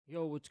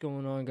Yo, what's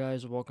going on,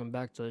 guys? Welcome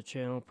back to the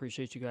channel.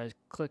 Appreciate you guys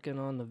clicking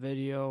on the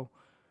video.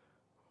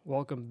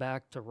 Welcome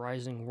back to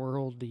Rising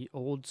World, the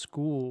old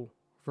school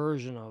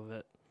version of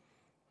it.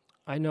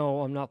 I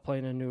know I'm not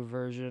playing a new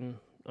version.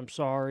 I'm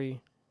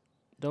sorry.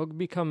 They'll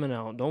be coming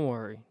out. Don't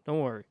worry. Don't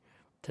worry.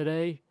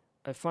 Today,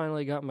 I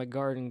finally got my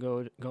garden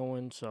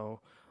going, so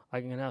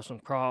I can have some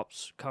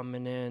crops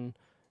coming in.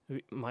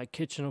 My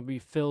kitchen will be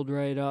filled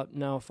right up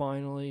now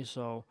finally,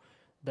 so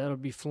that'll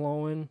be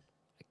flowing.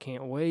 I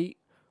can't wait.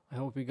 I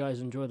hope you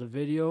guys enjoy the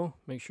video.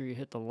 Make sure you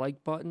hit the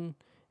like button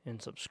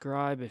and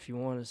subscribe if you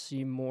want to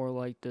see more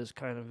like this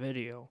kind of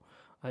video.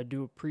 I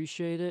do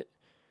appreciate it.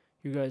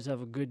 You guys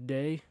have a good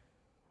day.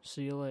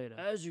 See you later.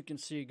 As you can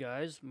see,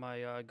 guys,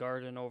 my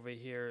garden over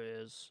here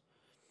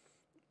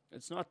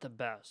it's not the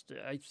best.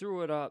 I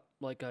threw it up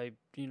like I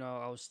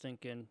was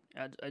thinking.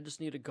 I just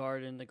need a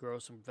garden to grow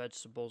some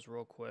vegetables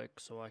real quick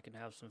so I can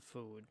have some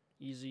food.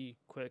 Easy,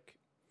 quick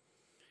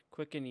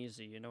and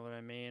easy, you know what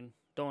I mean?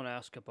 Don't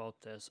ask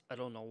about this. I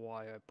don't know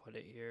why I put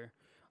it here.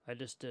 I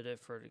just did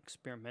it for an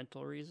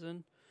experimental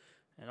reason,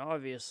 and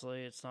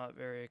obviously it's not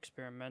very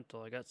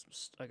experimental. I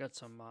got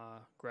some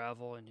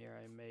gravel in here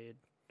I made.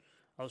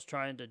 I was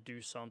trying to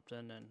do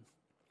something,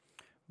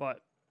 but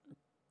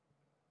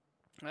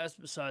that's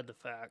beside the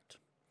fact.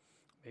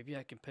 Maybe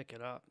I can pick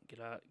it up, get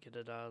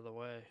it out of the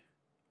way.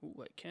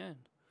 Ooh, I can.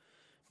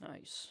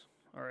 Nice.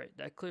 All right,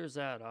 that clears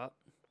that up.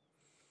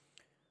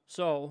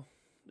 So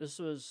this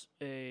was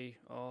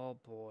oh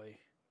boy,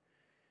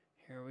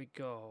 here we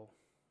go.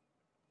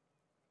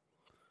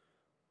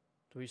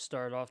 Do we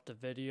start off the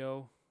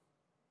video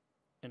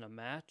in a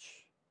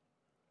match?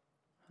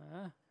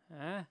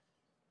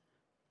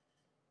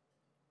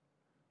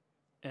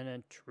 An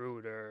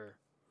intruder.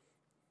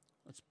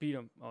 Let's beat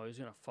him. Oh, he's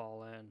gonna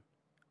fall in.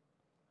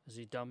 Is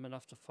he dumb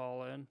enough to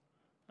fall in?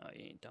 No,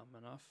 he ain't dumb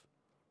enough.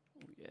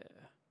 Oh,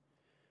 yeah.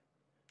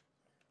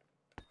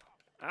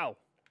 Ow.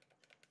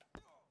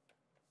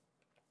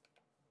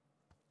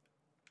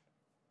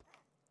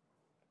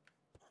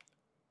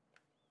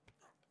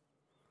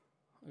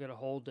 I gotta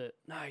hold it.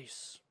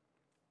 Nice.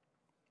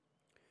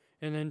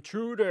 An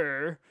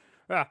intruder.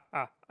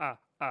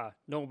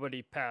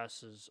 Nobody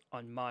passes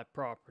on my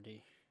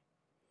property.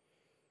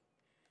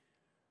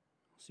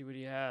 See what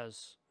he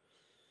has.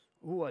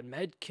 Ooh, a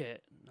med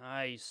kit.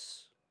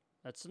 Nice.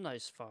 That's a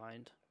nice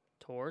find.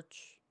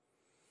 Torch.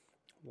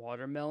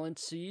 Watermelon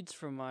seeds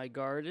from my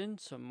garden.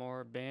 Some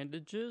more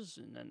bandages.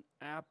 And an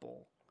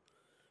apple.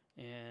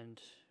 And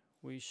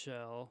we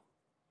shall...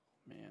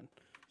 Man,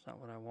 it's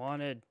not what I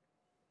wanted.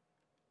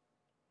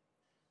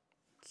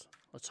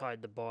 Let's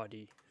hide the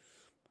body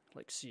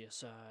like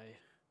CSI.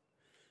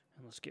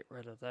 And let's get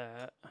rid of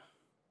that.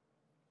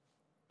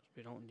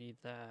 We don't need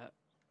that.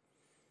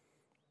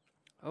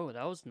 Oh,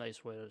 that was a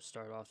nice way to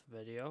start off the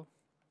video.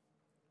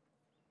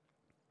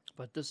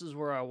 But this is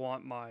where I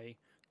want my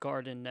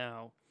garden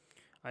now.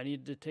 I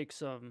need to take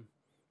some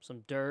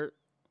dirt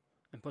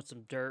and put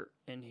some dirt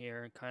in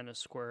here and kind of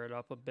square it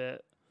up a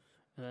bit.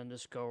 And then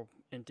just go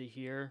into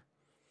here.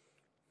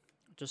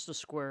 Just to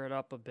square it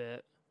up a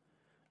bit.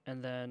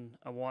 And then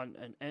I want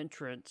an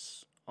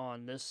entrance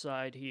on this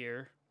side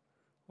here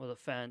with a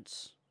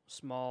fence.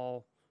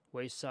 Small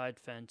wayside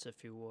fence,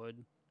 if you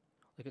would.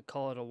 I could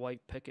call it a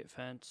white picket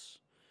fence.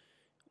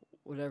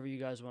 Whatever you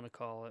guys want to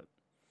call it.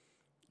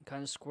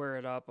 Kind of square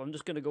it up. I'm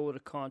just going to go with a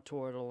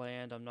contour of the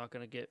land. I'm not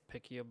going to get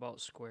picky about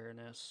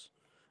squareness.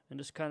 And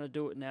just kind of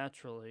do it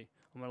naturally.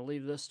 I'm going to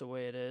leave this the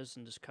way it is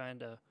and just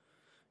kind of,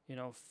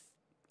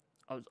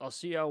 I'll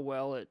see how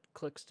well it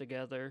clicks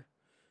together.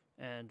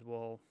 And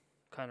we'll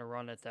kind of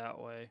run it that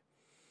way.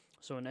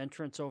 So an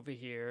entrance over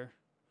here.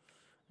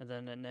 And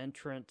then an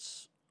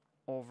entrance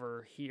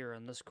over here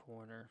in this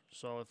corner.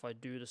 So if I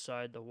do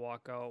decide to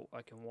walk out,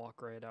 I can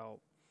walk right out.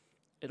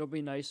 It'll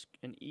be nice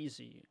and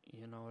easy,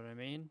 you know what I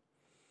mean?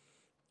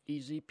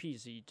 Easy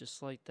peasy,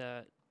 just like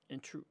that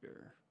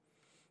intruder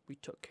we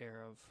took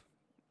care of.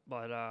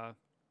 But,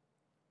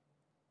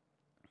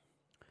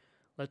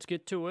 let's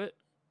get to it.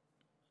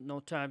 No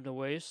time to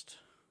waste,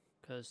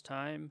 because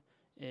time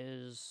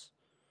is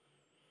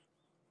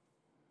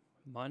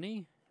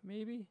money,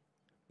 maybe?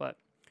 But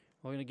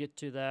we're going to get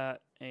to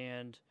that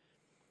and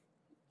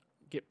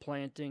get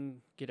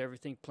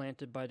everything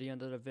planted by the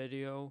end of the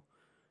video,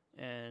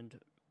 and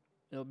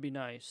it'll be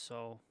nice.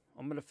 So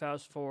I'm going to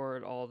fast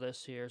forward all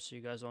this here so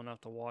you guys don't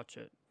have to watch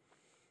it.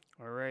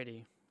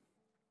 Alrighty.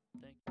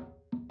 Thank you.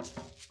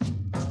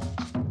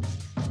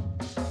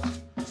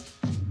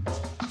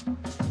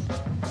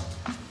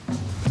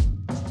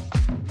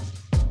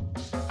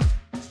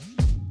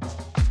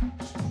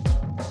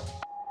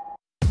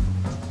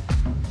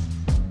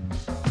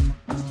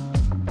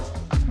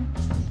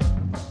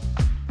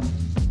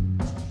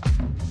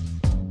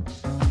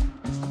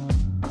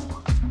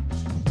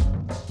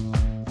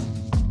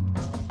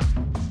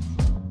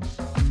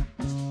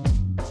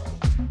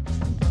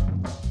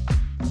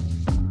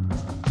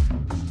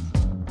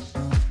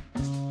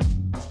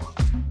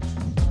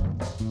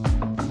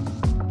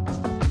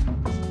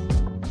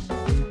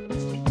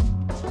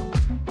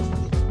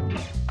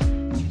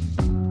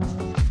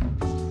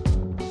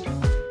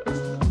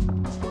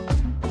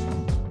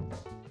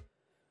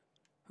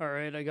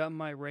 Alright, I got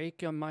my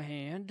rake on my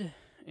hand,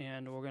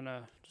 and we're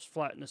gonna just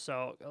flatten this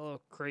out. Got a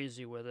little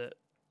crazy with it,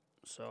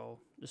 so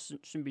this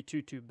shouldn't be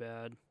too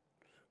bad.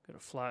 Gonna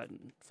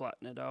flatten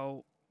it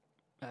out,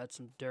 add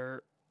some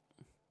dirt,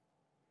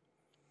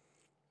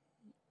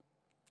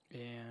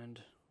 and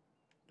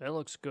that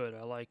looks good.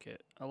 I like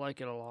it. I like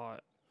it a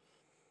lot.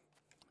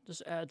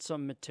 Just add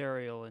some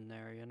material in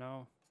there, you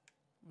know,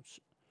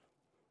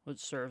 which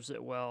serves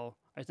it well.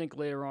 I think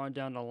later on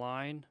down the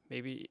line,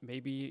 maybe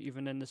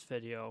even in this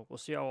video, we'll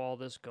see how all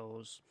this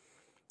goes.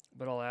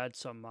 But I'll add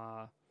some.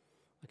 I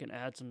can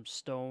add some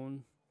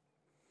stone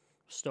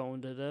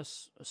to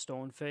this, a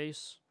stone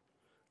face,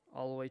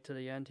 all the way to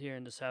the end here,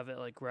 and just have it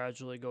like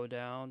gradually go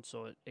down,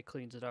 so it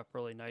cleans it up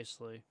really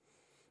nicely.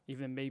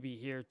 Even maybe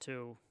here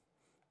too.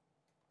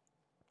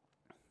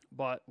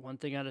 But one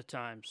thing at a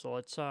time. So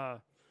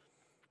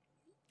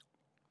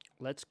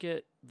let's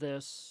get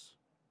this.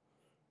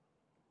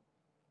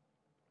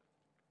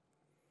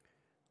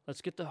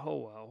 Let's get the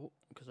hoe out,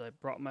 because I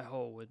brought my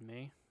hoe with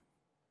me,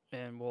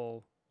 and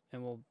we'll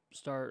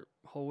start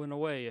hoeing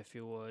away, if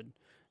you would.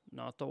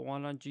 Not the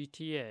one on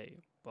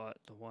GTA, but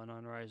the one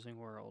on Rising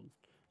World.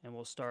 And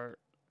we'll start,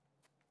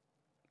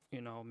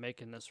 you know,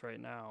 making this right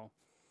now.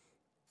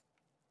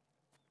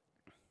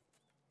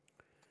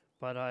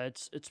 But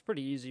it's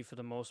pretty easy for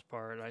the most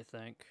part, I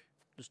think.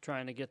 Just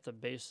trying to get the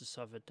basis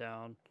of it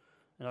down.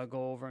 And I'll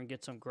go over and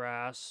get some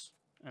grass,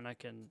 and I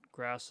can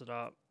grass it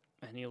up.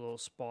 Any little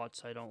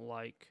spots I don't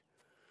like,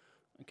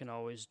 I can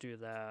always do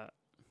that,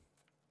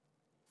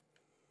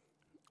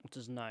 which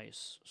is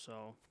nice.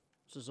 So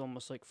this is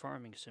almost like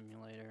Farming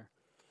Simulator,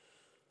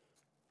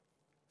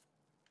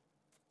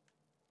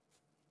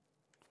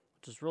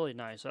 which is really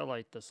nice. I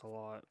like this a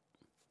lot.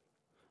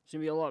 It's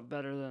gonna be a lot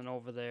better than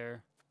over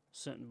there,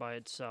 sitting by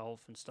itself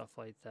and stuff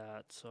like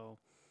that. So,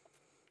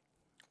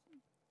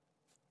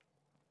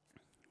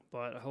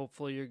 but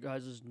hopefully your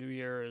guys' new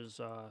year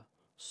is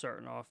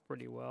starting off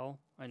pretty well.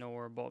 I know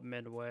we're about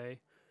midway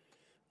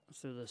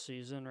through the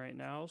season right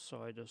now,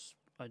 so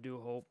I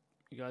do hope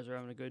you guys are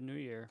having a good new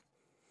year.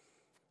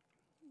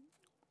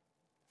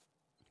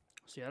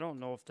 See, I don't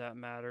know if that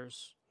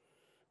matters,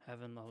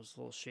 having those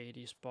little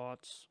shady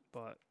spots,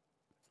 but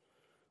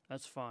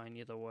that's fine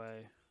either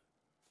way.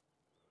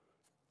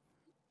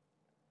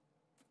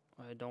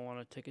 I don't want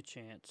to take a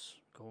chance.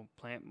 Go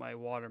plant my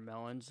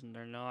watermelons and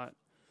they're not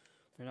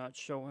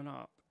showing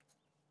up.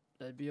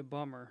 That'd be a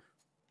bummer.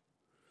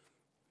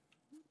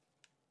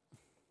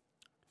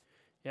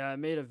 Yeah, I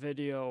made a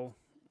video,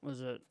 was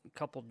it a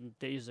couple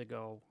days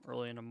ago,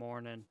 early in the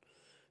morning,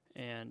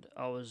 and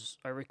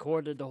I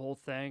recorded the whole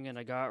thing, and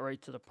I got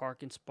right to the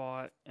parking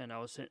spot, and I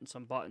was hitting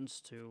some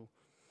buttons to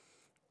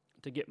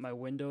get my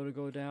window to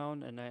go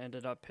down, and I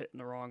ended up hitting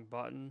the wrong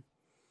button,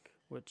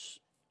 which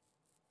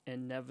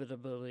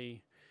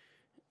inevitably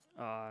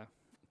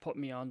put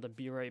me on the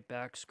be right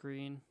back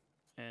screen,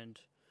 and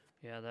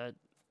yeah, that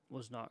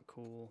was not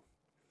cool.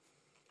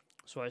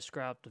 So I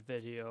scrapped the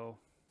video.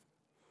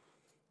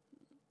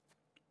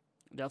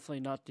 Definitely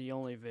not the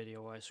only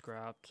video I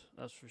scrapped,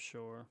 that's for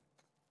sure.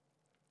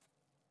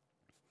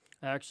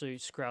 I actually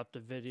scrapped a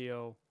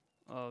video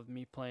of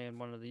me playing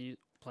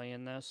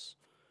this,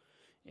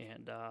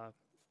 and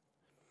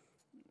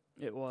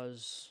it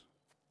was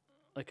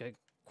like a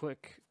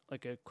quick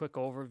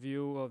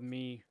overview of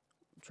me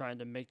trying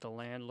to make the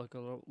land look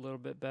a little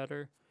bit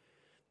better.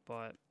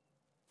 But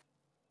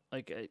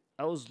like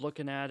I was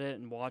looking at it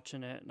and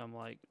watching it, and I'm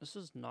like, this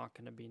is not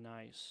going to be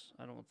nice,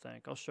 I don't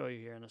think. I'll show you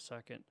here in a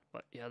second.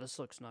 But yeah, this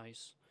looks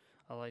nice.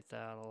 I like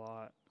that a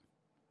lot.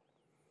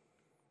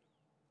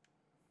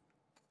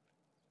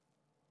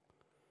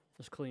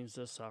 This cleans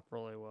this up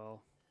really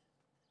well.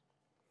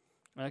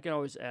 And I can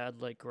always add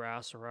like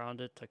grass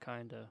around it to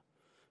kind of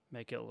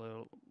make it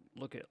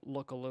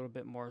look a little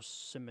bit more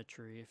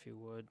symmetry, if you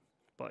would.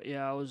 But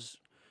yeah,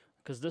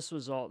 because this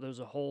was all,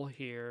 there's a hole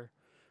here.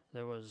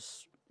 There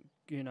was,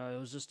 you know, it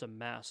was just a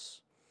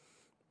mess.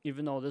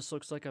 Even though this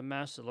looks like a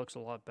mess, it looks a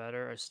lot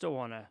better. I still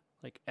want to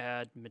like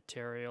add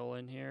material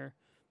in here,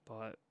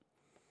 but,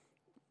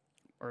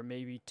 or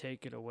maybe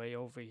take it away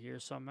over here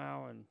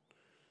somehow and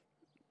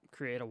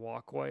create a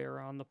walkway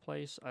around the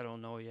place. I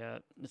don't know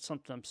yet. It's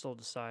something I'm still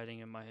deciding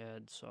in my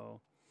head,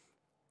 so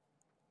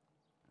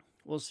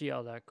we'll see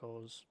how that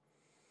goes.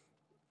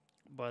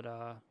 But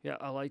yeah,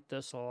 I like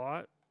this a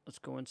lot. Let's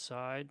go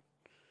inside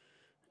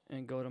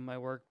and go to my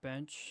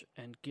workbench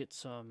and get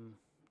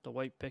the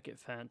white picket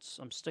fence.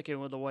 I'm sticking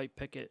with the white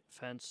picket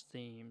fence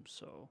theme,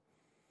 so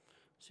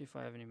see if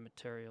I have any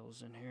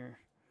materials in here.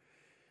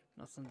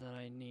 Nothing that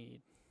I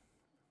need.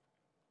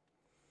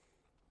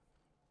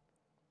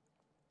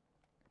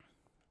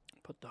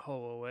 Put the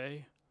hoe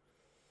away.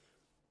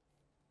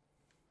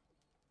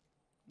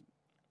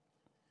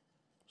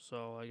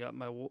 So I got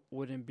my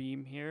wooden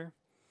beam here.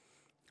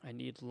 I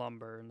need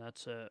lumber, and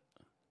that's it,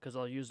 because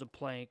I'll use the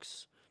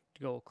planks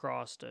to go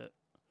across it,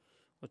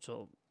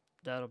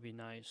 that'll be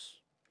nice.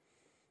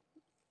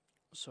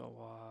 So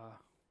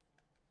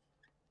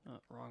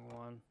wrong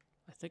one.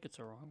 I think it's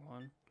a wrong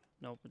one.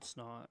 Nope, it's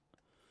not.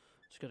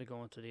 Just gotta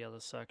go into the other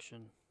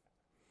section.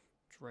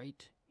 It's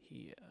right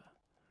here.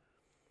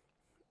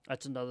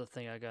 That's another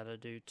thing I gotta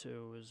do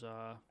too, is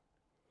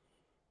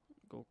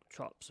go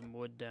chop some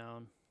wood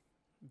down,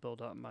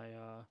 build up my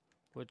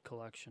wood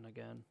collection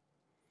again.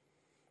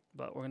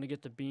 But we're gonna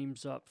get the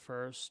beams up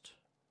first.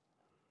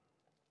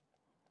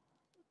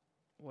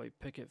 White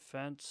picket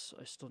fence.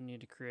 I still need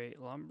to create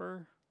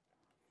lumber.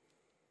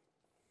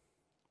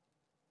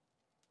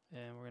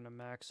 And we're gonna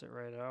max it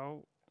right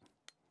out.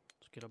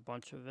 Let's get a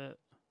bunch of it.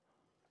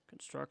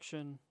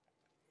 Construction.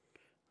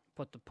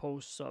 Put the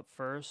posts up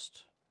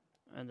first,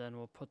 and then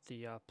we'll put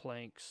the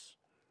planks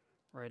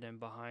right in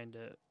behind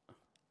it.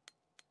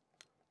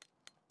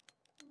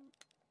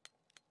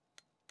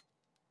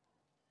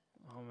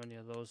 How many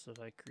of those did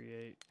I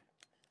create?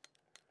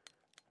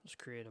 Let's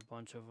create a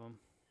bunch of them.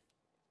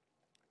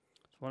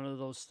 It's one of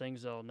those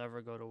things that'll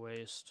never go to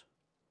waste.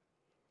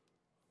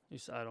 At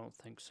least I don't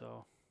think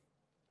so.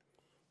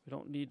 We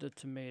don't need the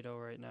tomato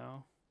right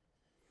now.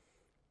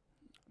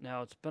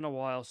 Now, it's been a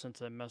while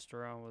since I messed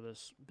around with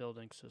this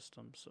building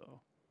system, so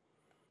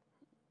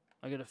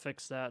I gotta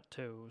fix that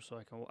too, so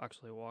I can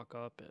actually walk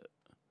up it.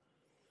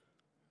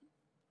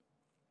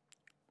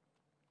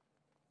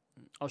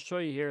 I'll show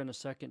you here in a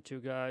second too,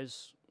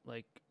 guys,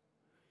 like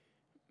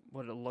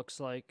what it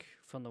looks like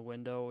from the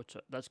window, which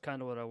that's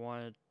kind of what I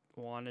wanted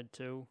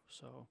to.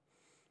 So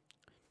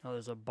now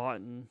there's a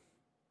button.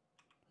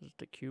 Is it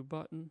the Q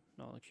button?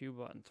 No, the Q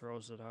button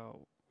throws it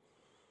out.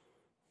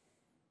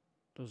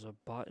 There's a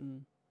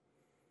button.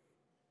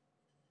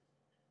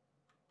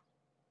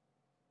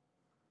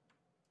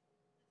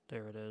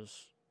 There it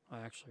is.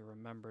 I actually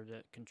remembered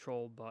it.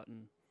 Control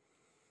button.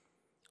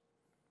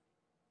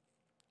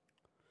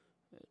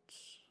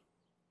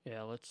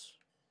 Yeah,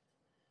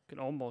 can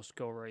almost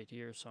go right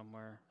here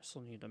somewhere. I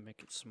still need to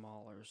make it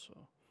smaller,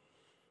 so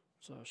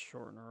I'll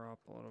shorten her up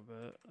a little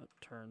bit. That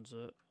turns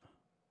it.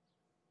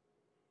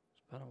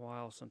 It's been a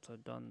while since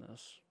I've done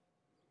this.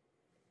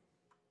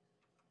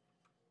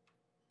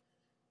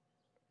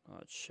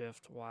 It's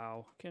shift.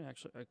 Wow. Can't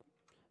actually.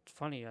 It's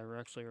funny. I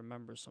actually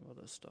remember some of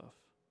this stuff.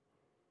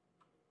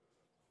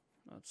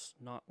 That's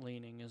not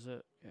leaning, is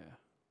it? Yeah.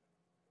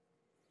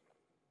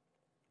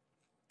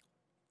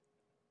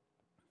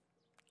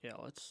 Yeah.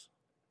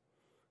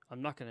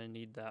 I'm not gonna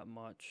need that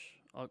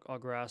much. I'll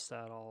grass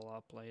that all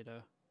up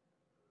later.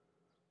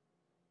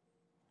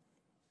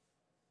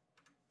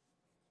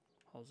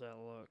 How's that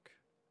look?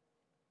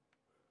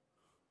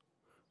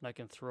 And I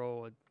can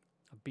throw a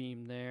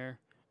beam there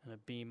and a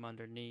beam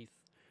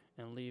underneath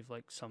and leave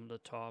like some of the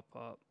top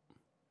up.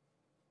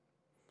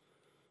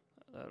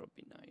 That'll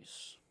be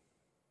nice.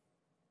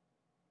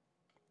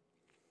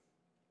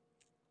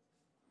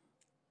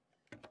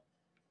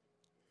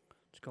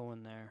 Let's go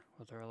in there,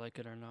 whether I like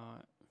it or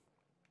not.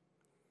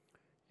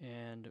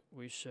 And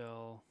we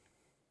shall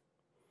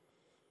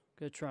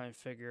try and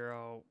figure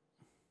out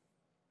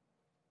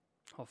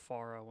how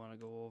far I want to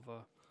go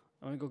over.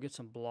 I'm going to go get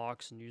some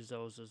blocks and use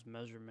those as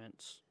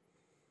measurements.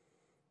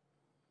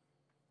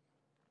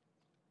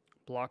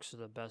 Blocks are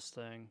the best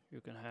thing you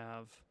can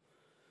have.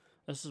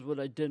 This is what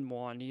I didn't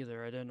want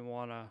either. I didn't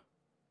want to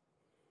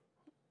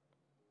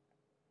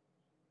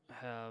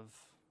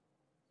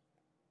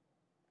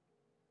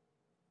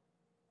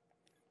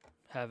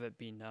have it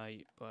be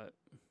night, but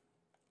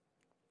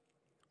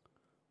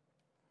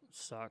it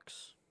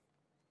sucks.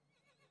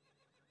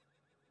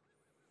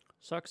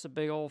 Sucks a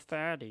big old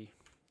fatty.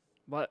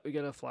 But we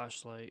get a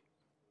flashlight.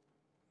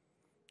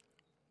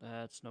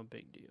 That's no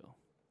big deal.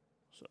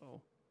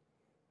 So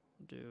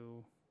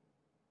it's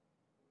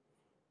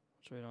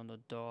right on the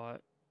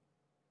dot.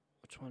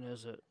 Which one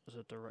is it? Is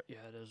it the right?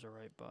 Yeah, it is the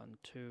right button.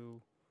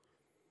 2.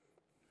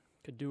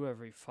 Could do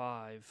every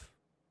 5.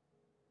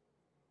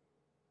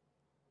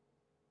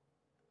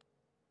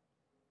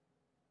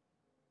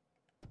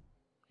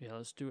 Yeah,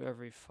 let's do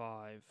every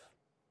 5.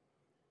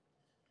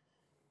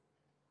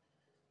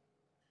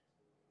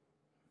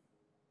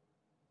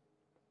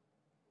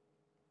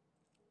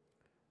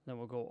 Then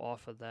we'll go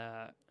off of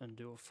that and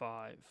do a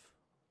 5.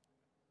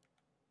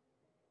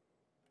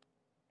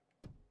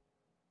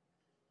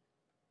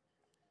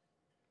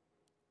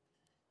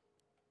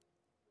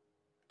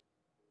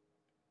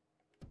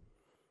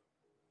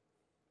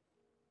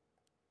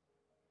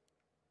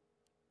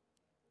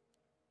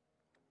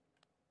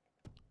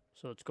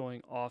 So it's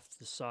going off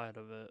the side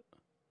of it.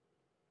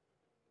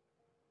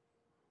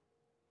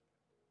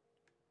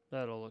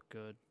 That'll look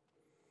good.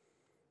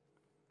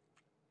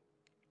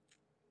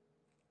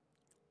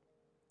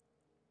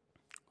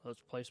 Let's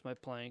place my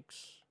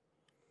planks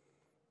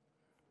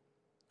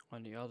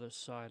on the other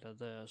side of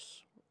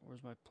this.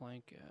 Where's my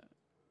plank at?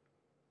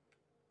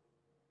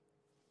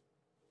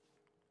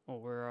 Oh,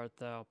 where art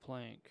thou,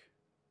 plank?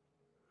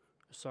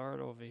 I saw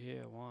it over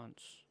here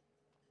once.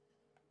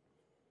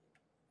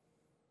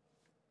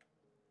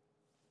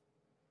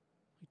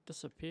 It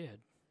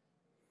disappeared.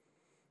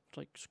 It's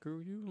like,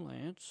 screw you,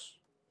 Lance.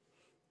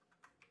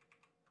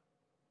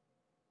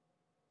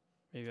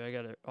 Maybe I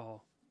got it.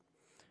 Oh,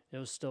 it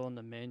was still in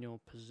the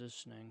manual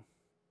positioning.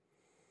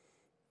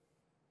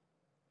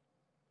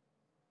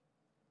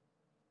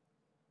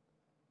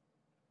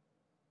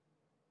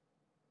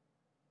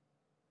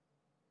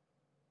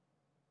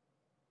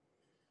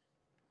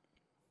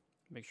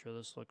 Make sure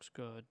this looks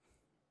good.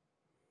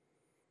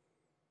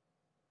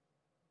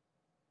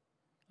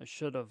 I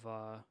should have,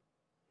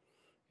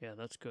 yeah,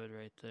 that's good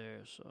right there.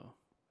 So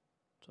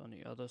it's on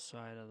the other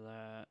side of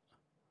that.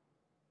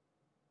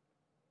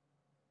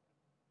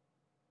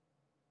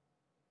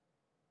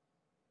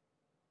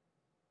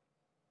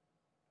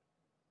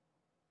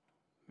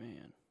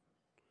 Man.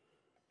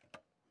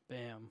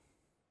 Bam.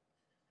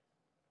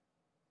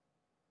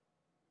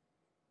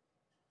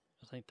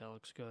 I think that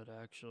looks good,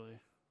 actually.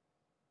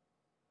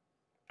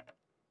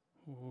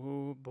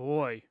 Oh,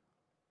 boy.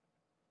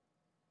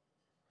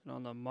 And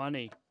on the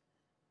money.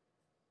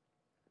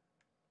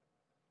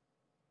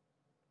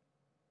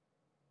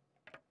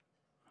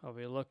 Are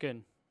we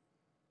looking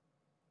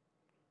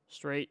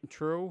straight and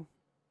true?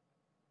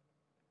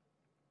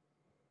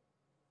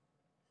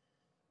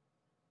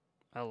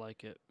 I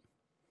like it.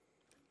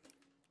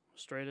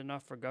 Straight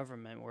enough for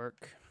government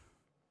work.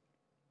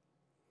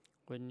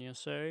 Wouldn't you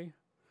say?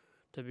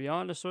 To be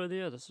honest with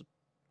you, this is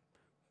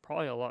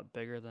probably a lot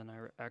bigger than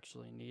I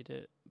actually need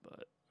it,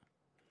 but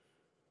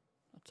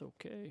that's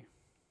okay.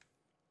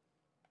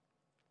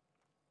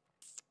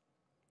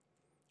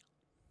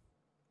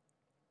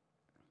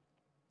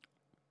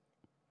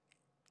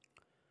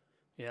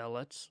 Yeah,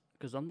 let's,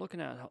 because I'm looking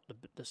at how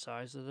the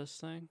size of this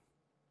thing.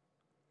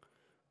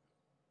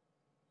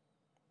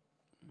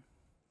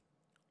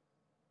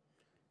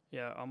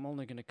 Yeah, I'm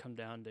only going to come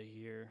down to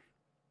here.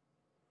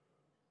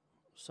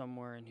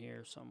 Somewhere in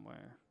here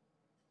somewhere.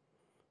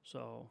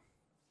 So,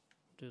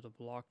 do the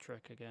block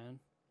trick again.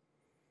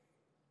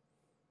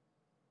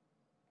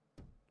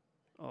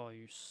 Oh,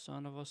 you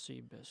son of a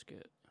sea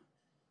biscuit.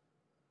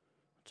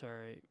 It's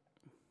alright.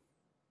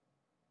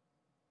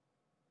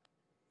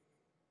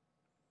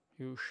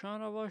 You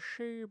son of a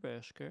sea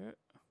biscuit.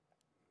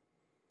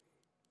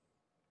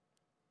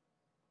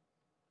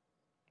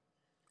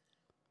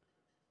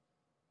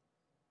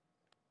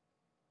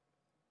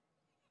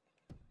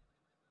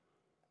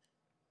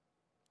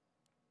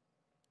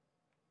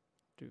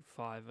 Do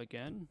 5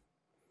 again.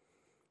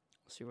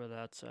 See where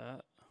that's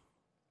at.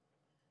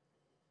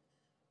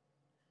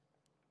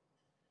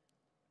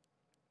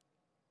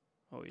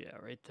 Oh yeah,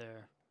 right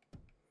there.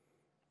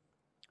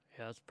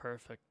 Yeah, that's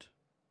perfect.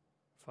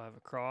 5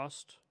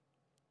 across.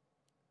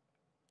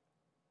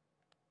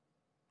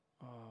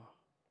 Oh.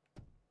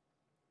 I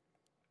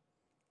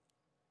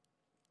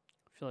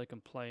feel like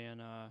I'm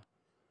playing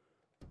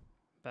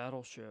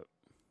Battleship.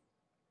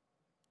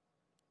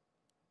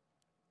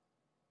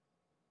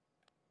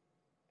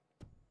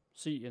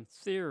 See, in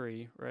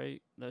theory,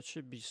 right, that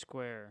should be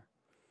square.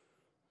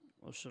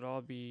 Well, should all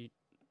be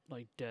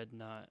like dead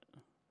nut.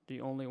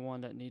 The only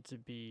one that needs to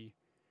be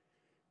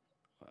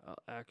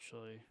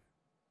actually.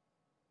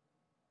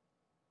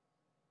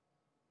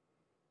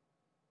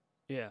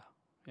 Yeah,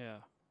 yeah.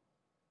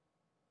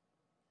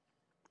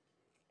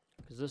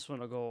 Because this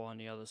one will go on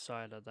the other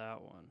side of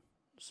that one.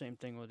 Same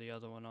thing with the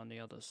other one on the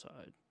other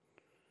side.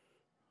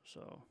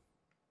 So.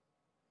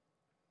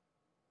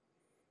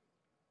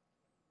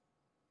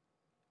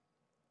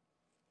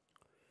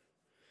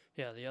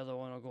 Yeah, the other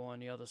one will go on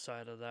the other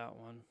side of that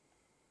one.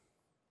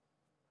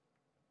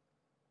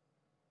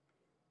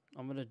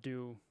 I'm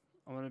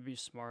gonna be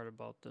smart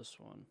about this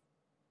one.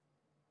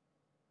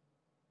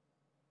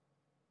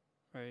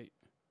 Right?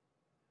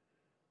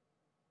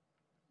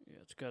 Yeah,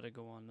 it's gotta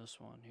go on this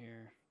one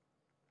here.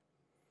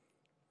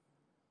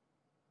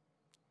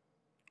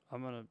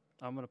 I'm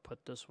gonna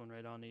put this one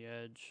right on the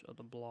edge of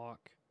the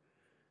block.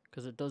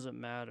 Because it doesn't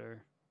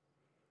matter.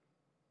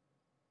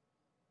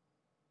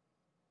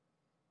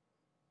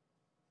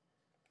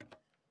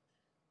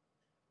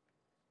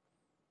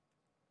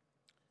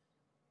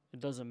 It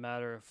doesn't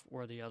matter if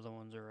where the other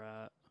ones are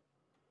at.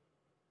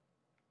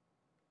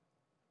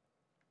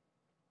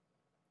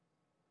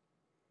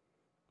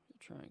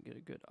 Try and get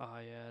a good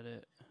eye at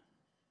it.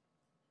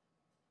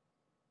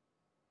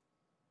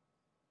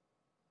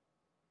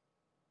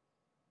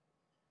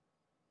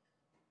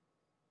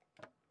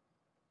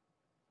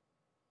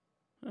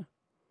 Huh,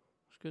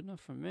 it's good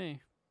enough for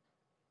me.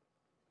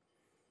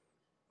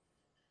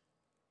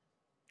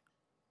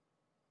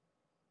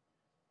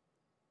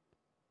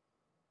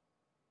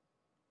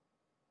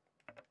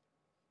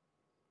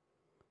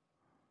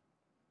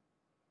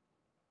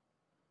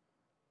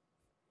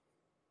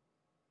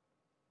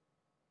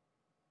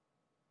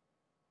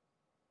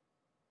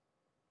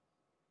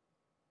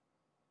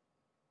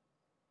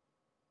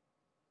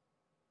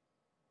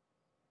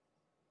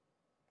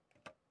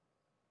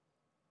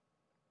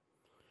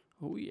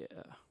 Oh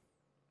yeah.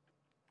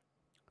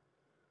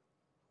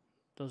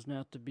 Doesn't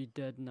have to be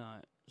dead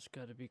nut. It's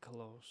gotta be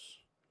close.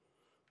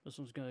 This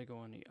one's gonna go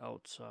on the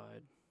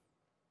outside.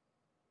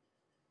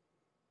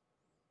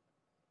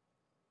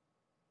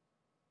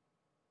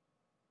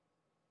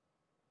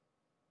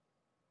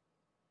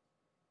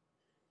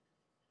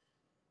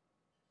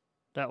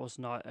 That was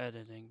not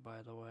editing,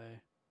 by the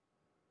way.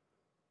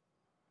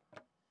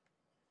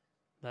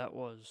 That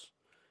was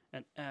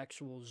an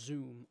actual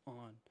zoom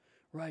on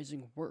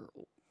Rising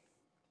World.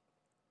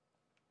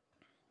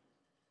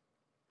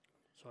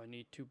 So I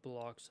need 2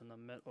 blocks in the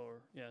middle,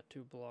 or yeah,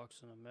 2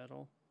 blocks in the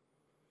middle.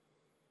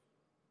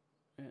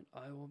 And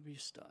I will be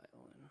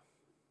styling.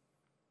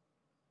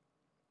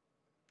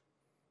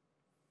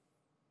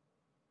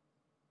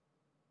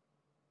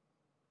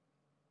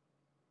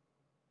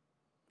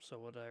 So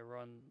would I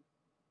run?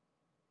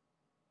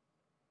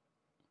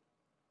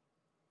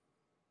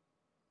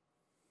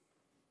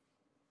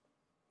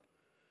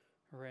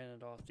 I ran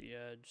it off the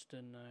edge,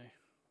 didn't I?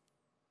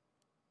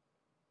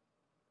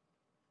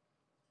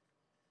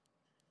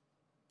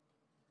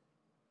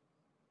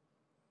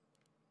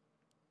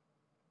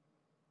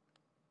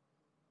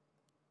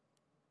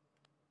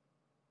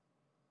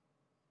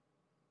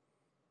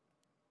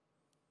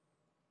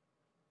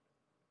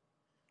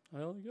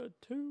 I only got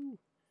 2.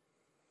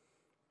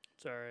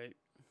 It's alright.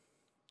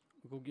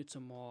 We'll go get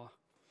some more.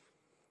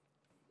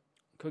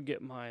 Could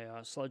get my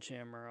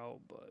sledgehammer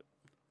out, but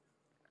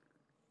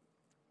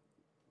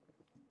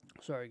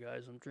sorry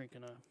guys, I'm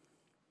drinking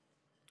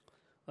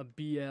a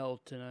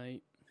BL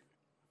tonight.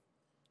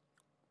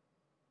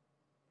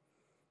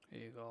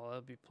 There you go,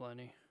 that'll be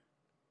plenty.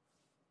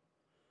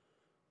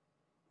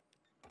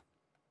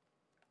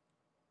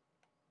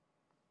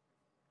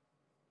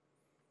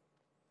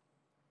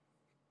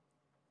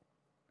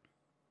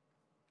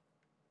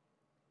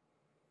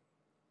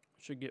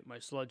 Should get my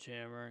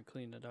sledgehammer and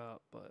clean it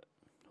up, but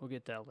we'll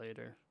get that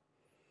later.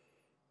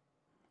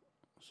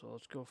 So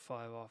let's go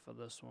 5 off of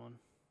this one.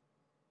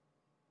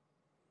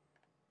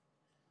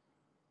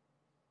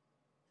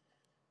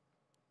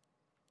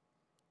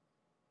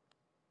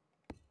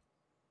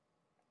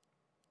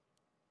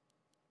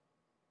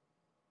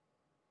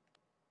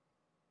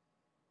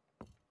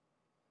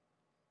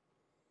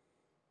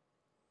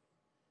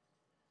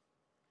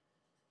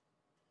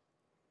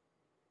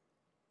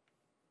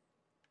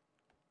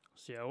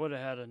 See, I would have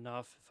had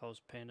enough if I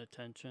was paying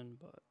attention,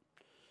 but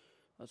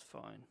that's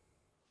fine.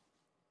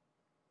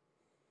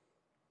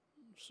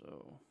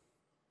 So,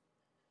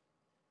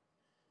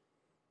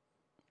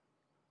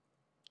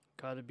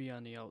 gotta be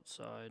on the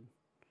outside,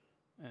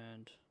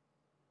 and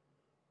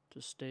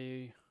to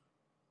stay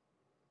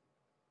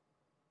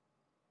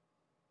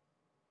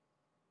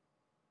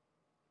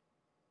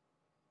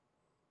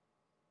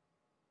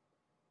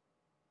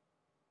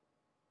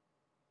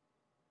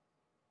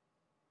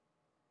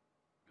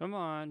come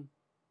on.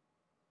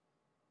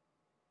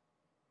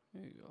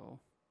 There you go.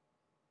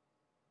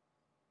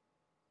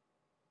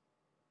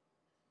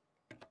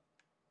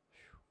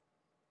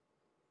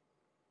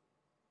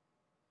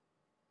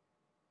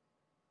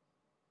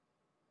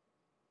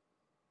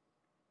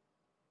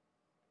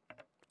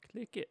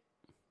 Click it.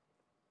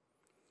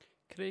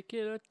 Click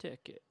it or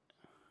tick it.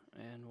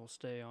 And we'll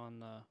stay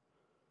on the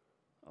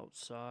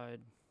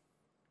outside.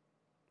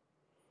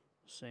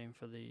 Same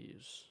for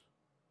these.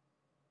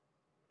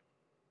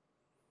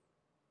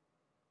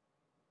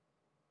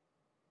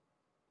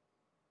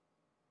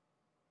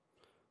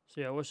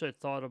 See, I wish I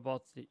thought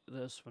about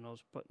this when I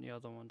was putting the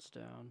other ones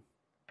down.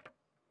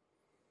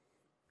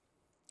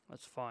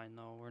 That's fine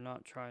though. We're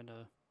not trying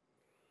to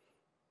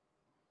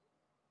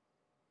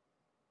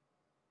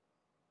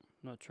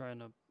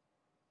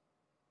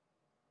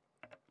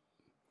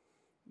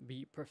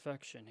beat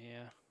perfection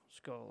here.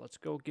 Let's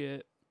go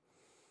get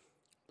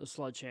the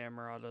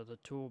sledgehammer out of the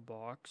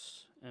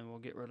toolbox, and we'll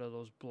get rid of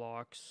those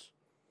blocks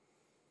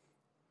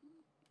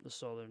just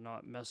so they're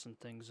not messing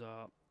things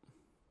up.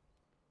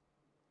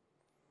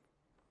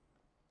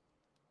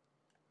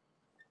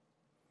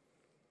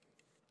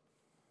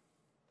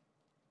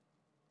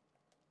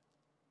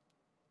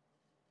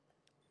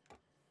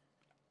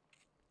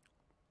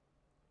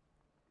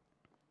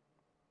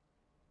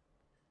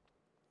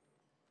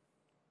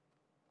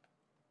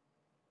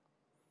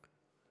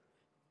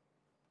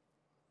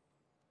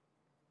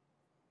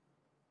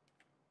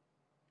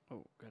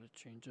 Oh, gotta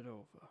change it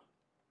over.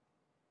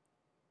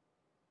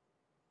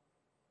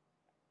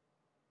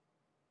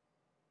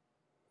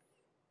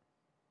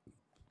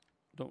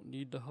 Don't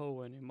need the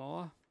hoe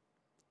anymore.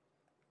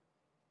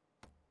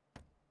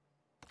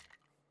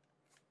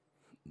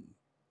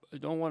 I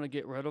don't want to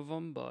get rid of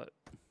them, but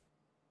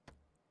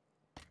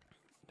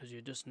because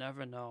you just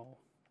never know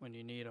when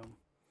you need them.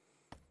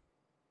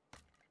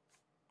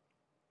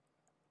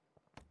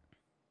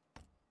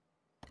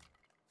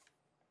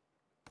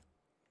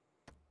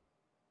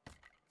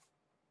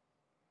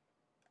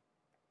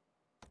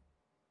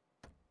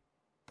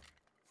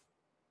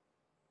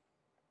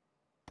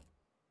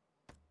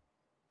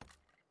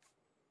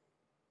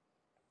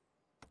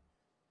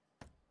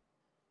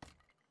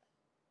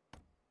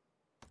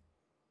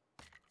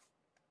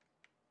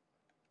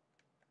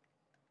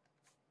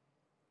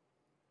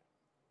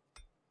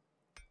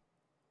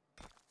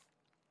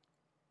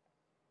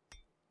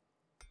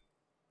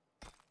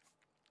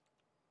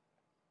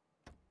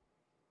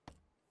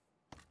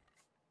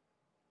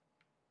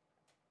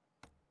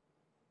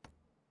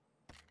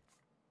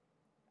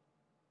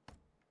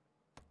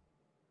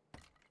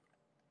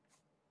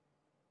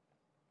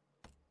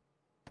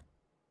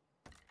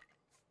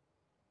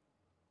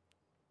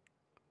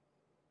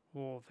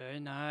 Oh, very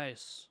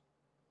nice.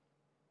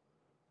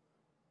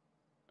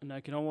 And I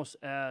can almost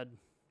add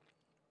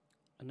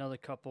another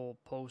couple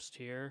posts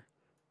here,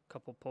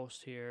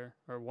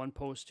 or one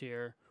post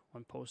here,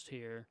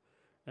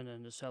 and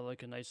then just have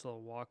like a nice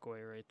little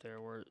walkway right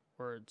there where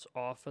it's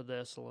off of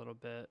this a little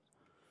bit.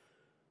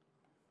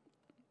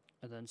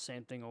 And then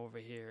same thing over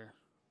here.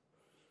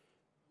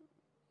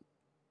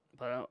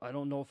 But I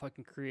don't know if I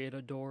can create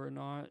a door or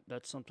not.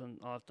 That's something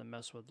I'll have to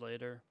mess with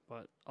later.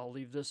 But I'll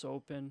leave this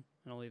open,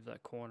 and I'll leave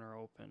that corner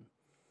open.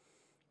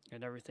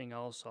 And everything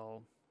else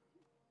I'll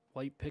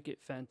white picket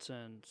fence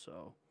in,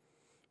 so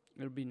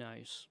it'll be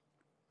nice.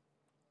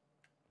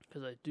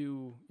 Because I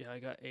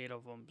got 8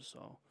 of them,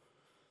 so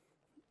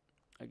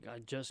I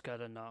just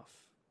got enough.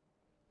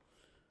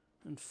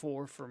 And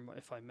 4 for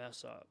if I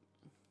mess up.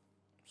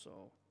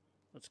 So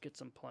let's get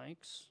some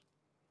planks.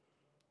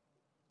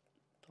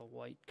 The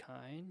white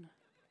kind,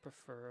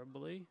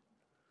 preferably.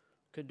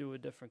 Could do a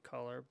different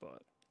color,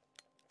 but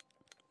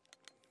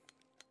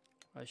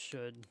I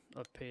should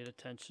have paid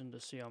attention to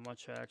see how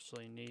much I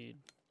actually need.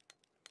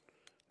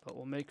 But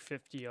we'll make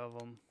 50 of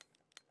them.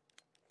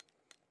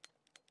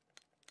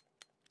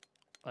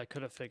 I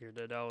could have figured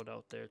it out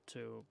there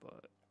too,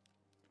 but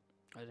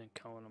I didn't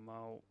count them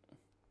out.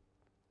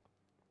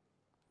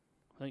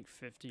 I think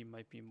 50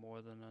 might be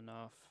more than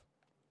enough.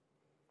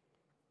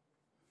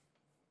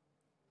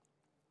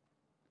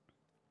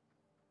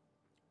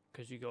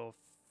 Because you go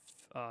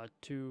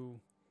 2,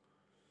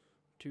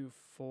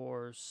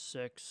 4,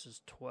 6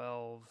 is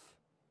 12.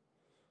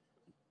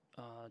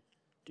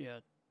 Yeah.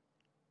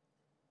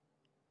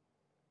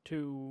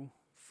 2,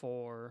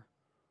 4,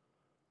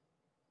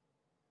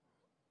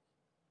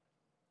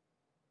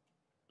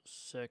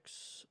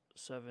 6,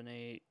 7,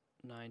 8,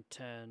 9,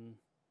 10.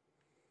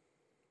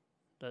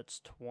 That's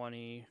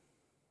 20.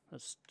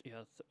 That's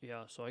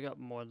yeah. So I got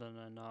more than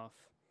enough.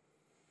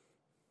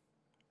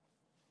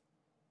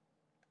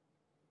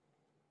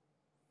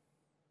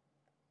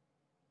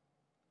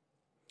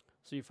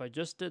 See, if I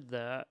just did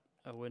that,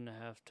 I wouldn't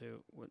have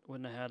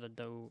had to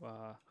do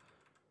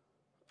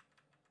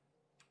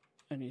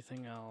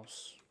anything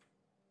else.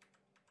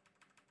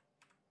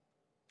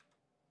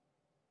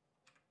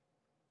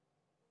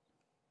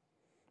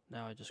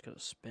 Now I just gotta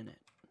spin it.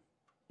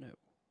 No.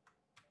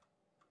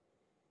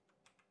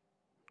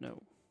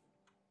 No.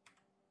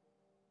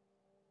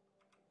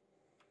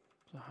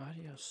 So how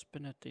do you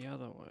spin it the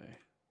other way?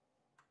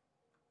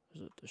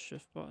 Is it the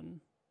shift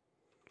button?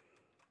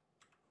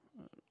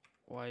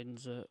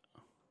 Widens it.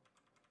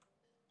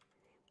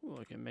 Oh,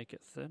 I can make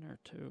it thinner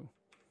too.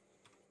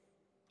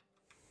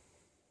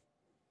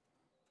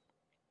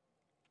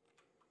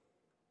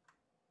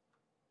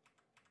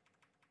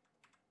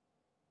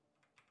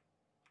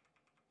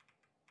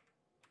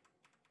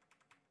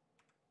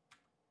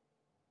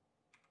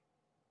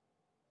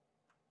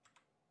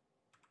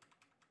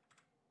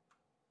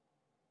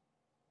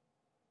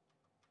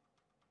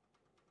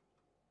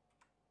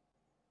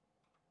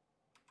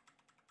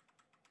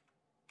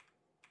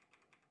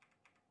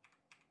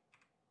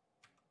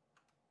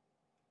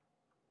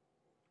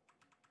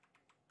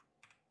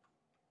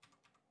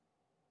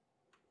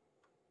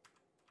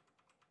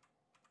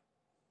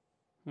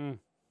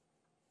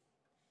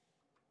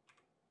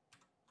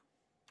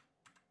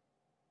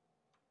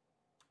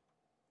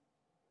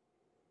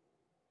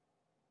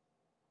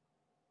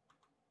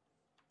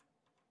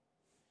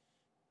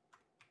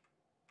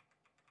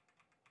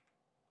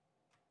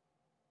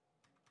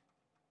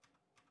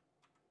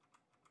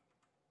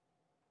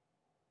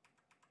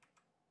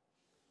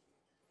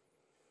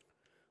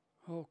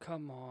 Oh,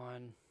 come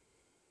on.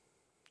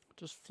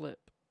 Just flip.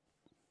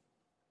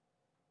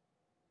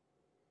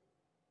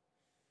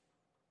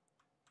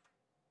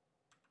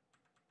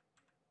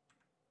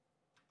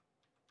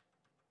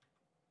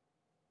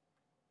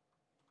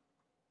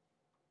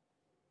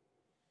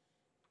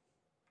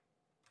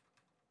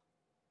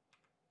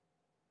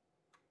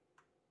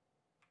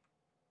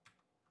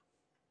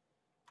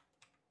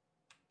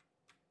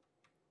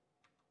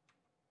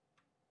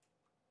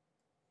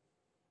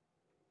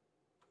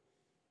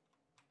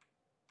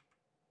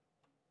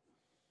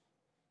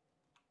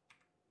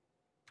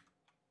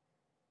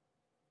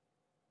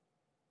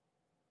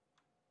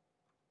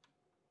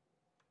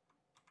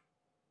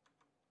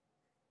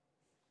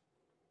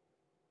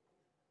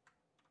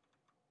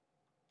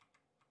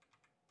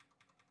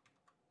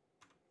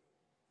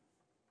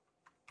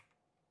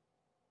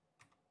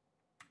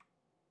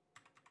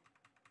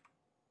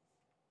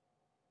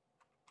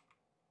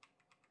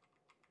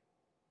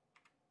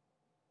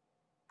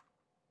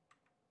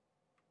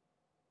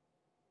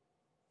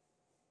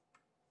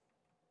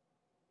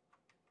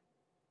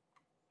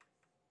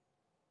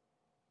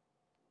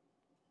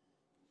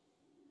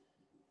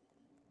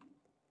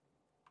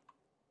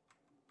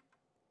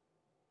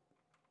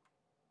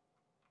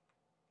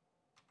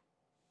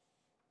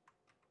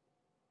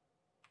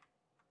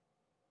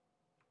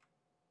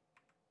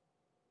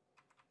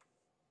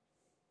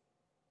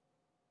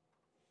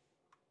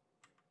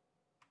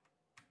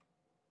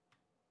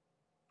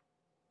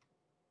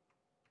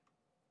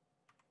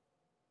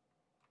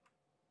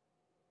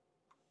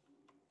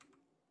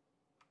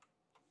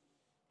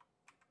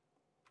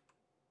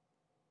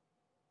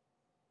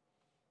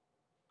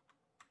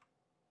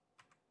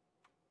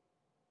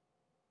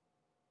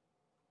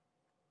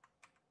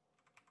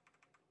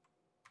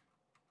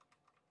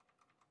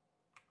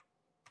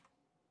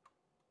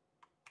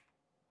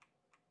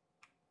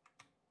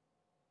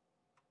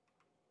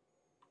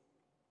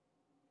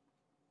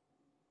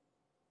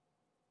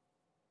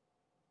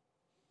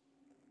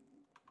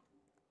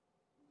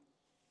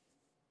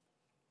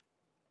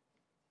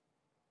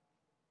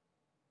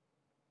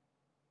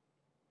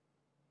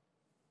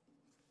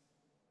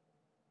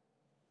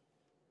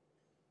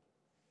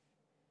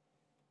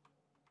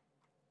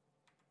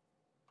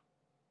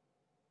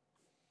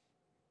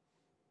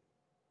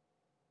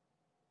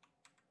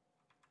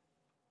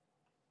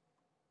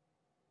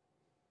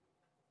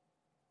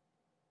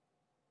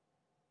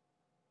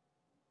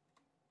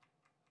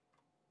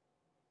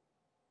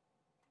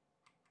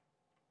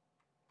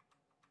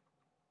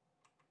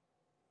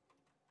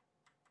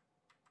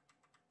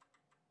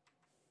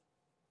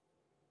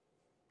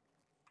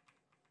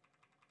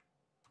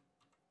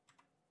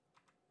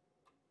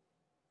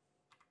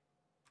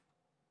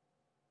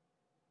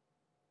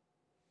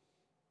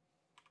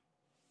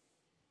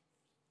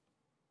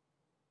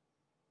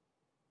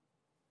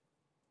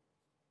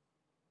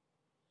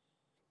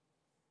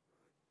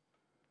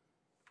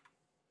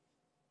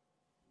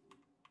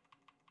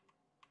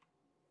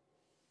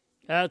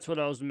 That's what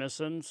I was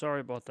missing.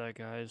 Sorry about that,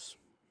 guys.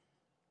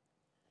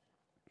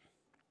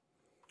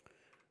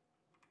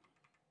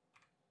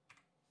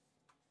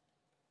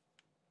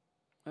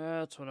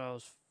 That's what I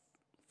was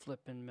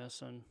flipping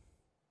missing.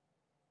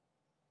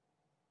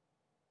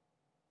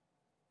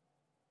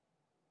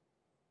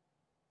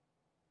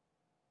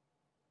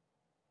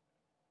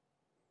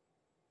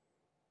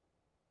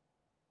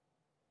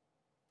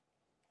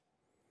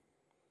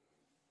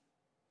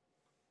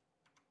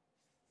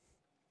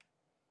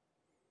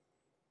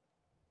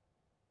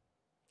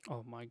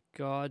 Oh my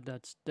god,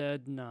 that's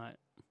dead nut.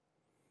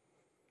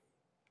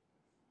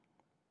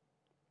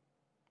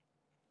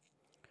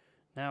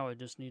 Now I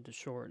just need to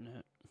shorten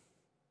it.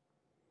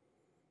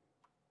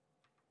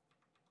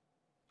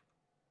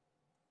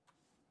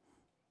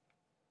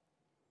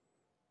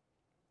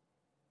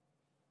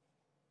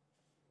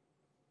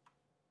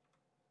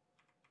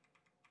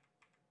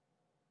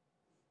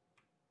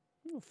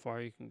 How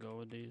far you can go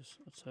with these.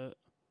 That's it.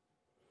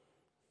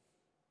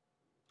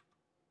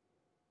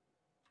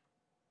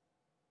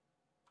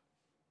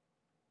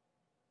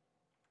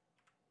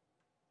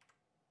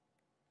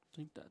 I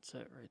think that's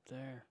it right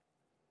there.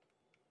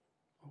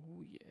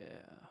 Oh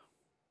yeah.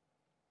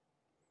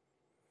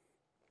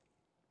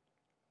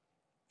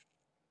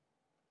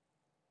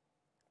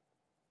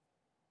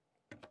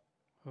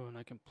 Oh, and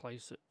I can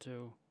place it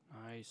too.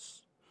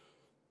 Nice.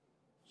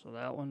 So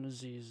that one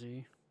is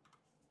easy.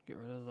 Get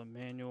rid of the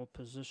manual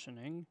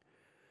positioning.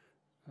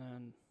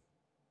 And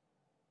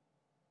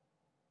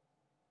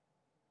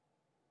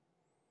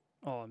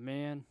oh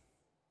man,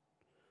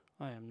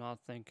 I am not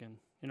thinking.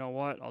 You know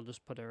what? I'll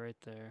just put it right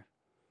there.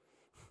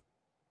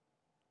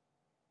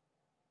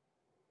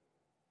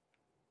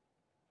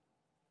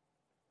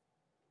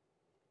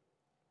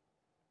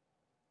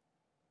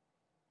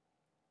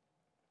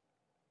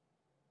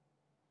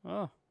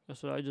 Oh,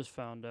 guess what I just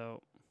found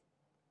out.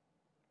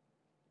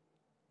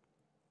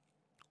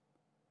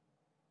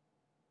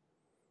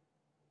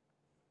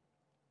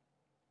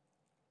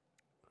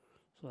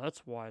 So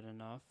that's wide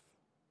enough.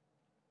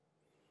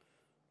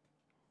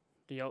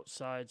 The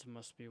outsides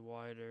must be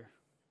wider.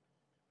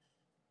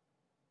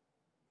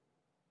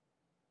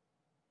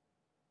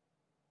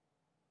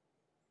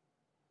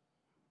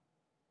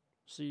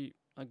 See,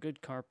 a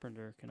good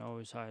carpenter can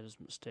always hide his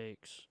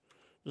mistakes.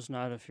 Just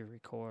not if you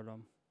record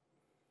them.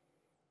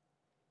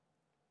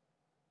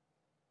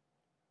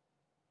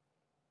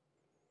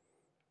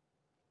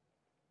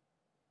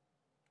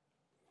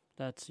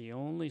 That's the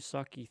only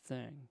sucky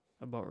thing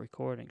about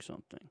recording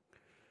something.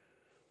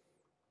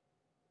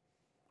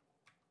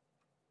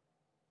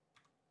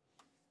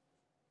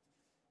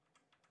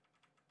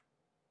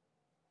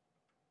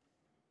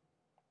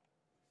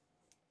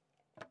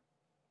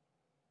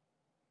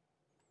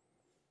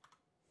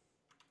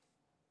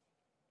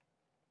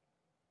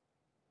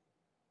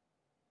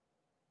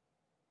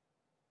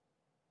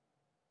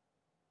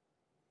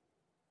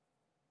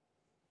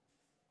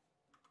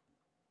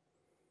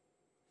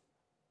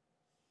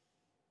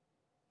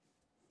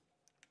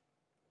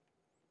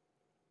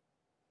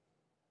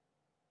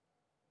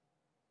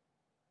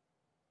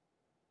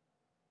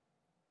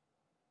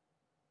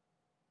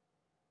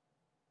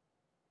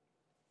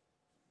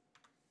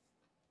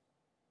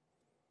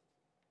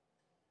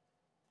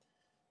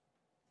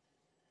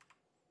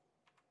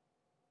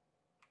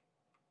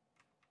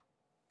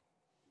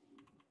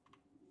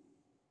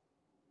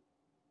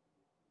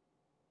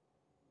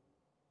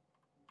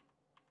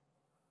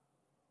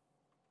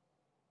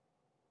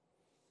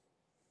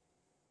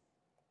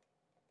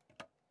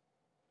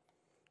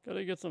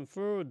 Gotta get some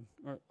food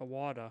or a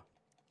water.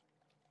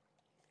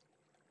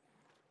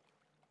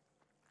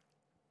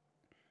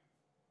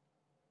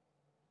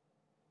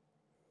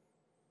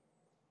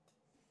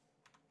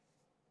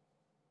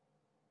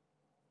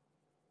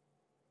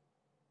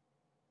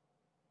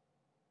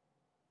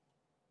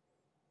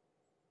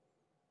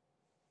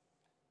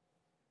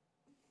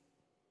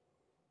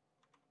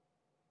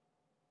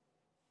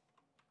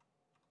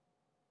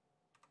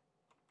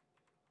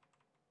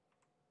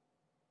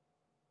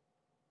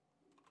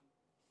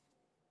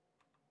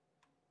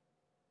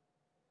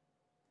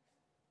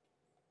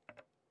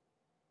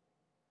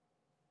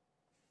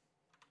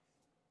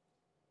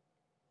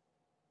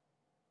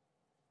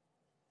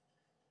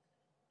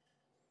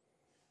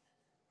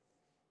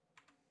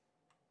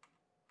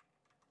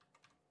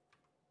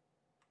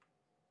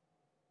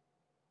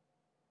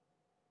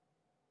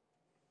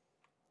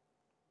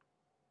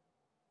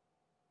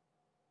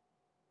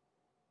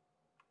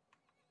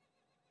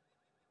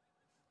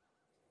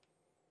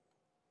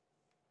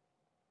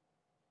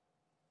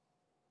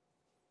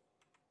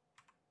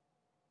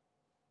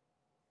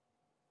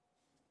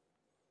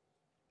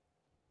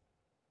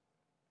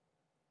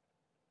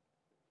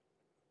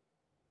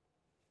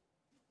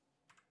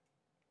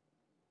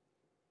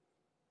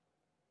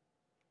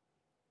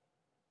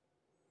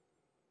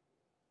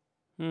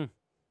 Hmm.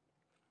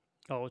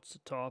 Oh, it's the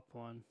top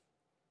one.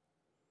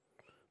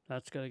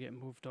 That's gotta get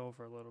moved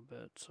over a little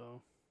bit,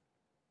 so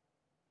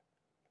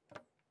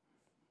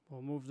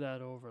we'll move that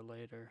over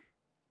later.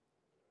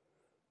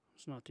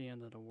 It's not the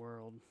end of the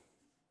world.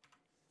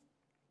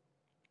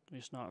 At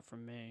least not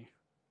from me.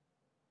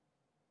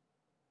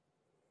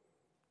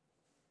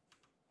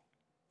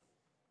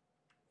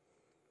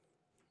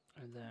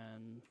 And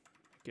then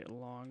get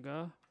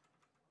longer.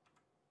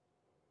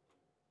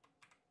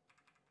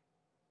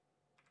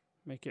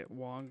 Make it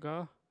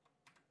longer.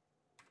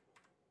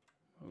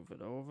 Move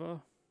it over.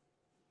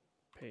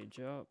 Page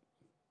up.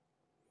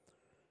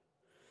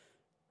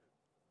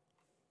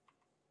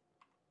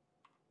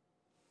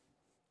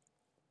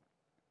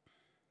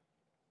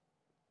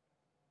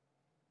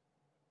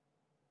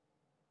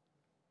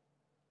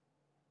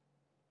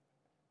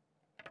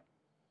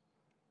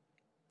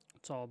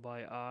 It's all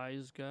by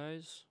eyes,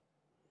 guys.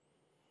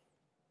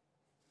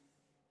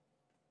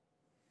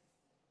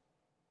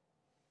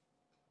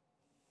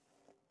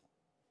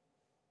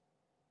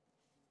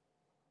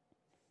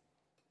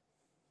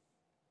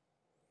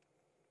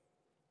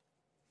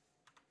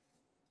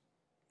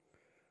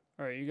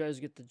 Alright, you guys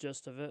get the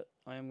gist of it.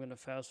 I am going to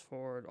fast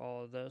forward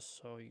all of this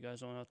so you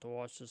guys don't have to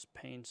watch this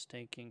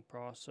painstaking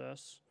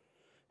process.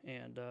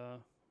 And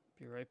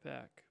be right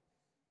back.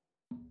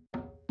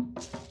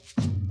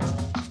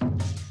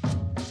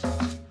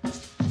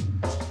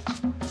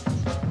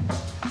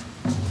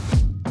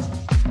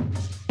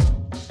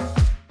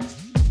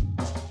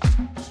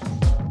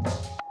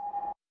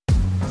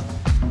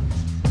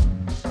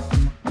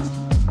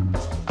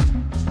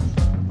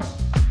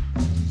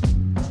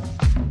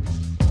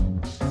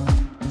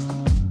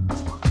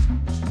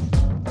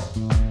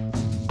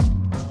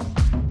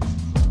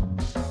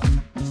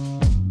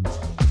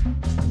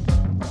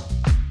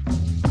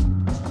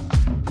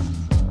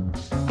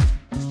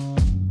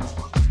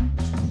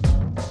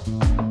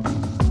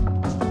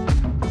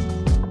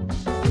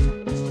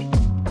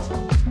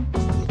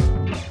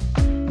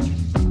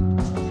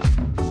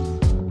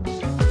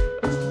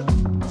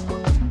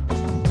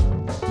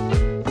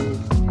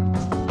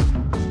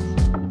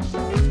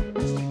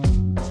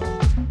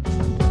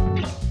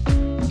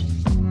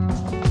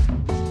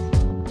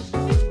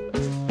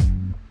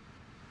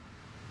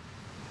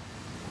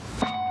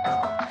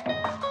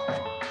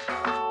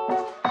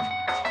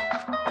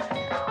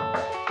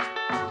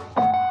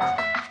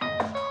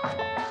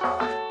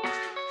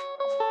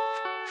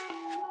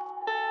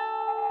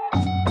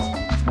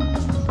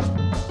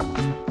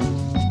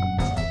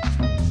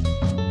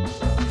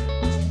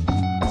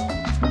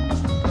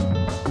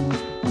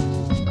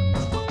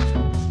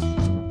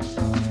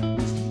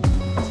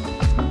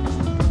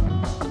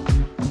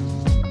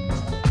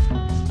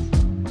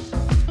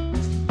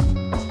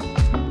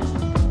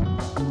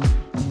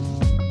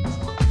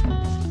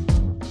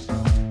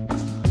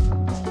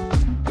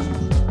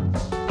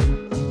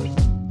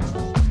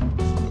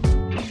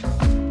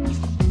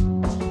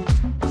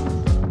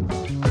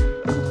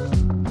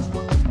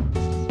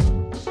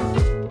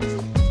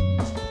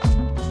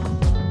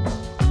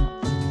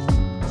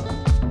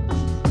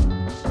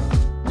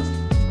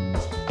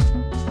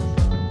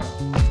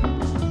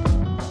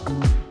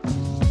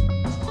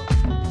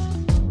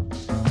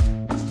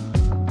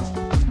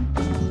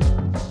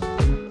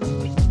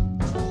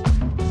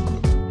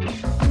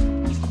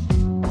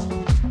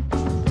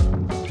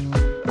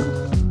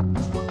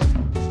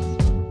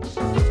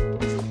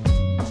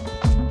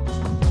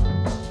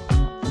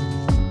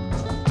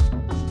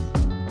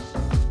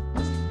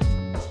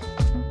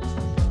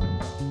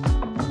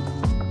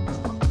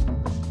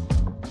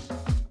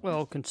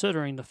 Well,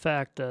 considering the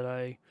fact that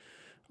I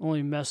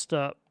only messed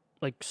up,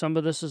 like some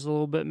of this is a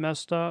little bit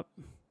messed up.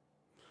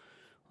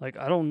 Like,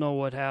 I don't know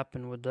what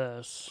happened with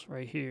this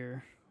right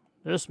here.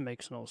 This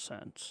makes no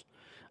sense.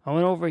 I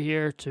went over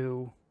here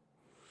to,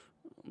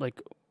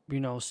 like, you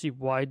know, see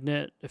widen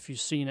it. If you've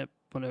seen it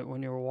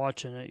when you were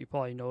watching it, you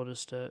probably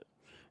noticed it.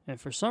 And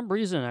for some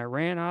reason, I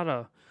ran out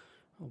of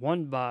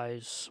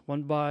 1x.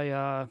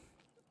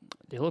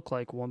 They look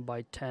like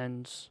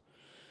 1x10s.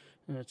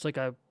 And it's like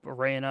I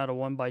ran out of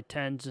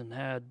 1x10s and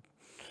had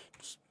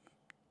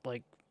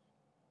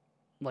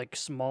like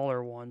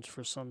smaller ones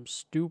for some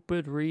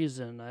stupid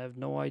reason. I have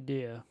no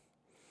idea.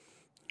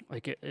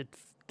 Like it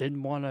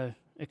didn't want to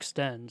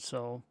extend,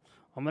 so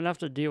I'm gonna have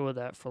to deal with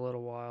that for a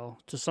little while.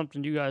 Just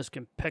something you guys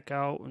can pick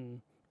out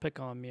and pick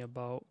on me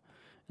about.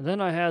 And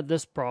then I had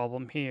this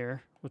problem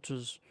here, which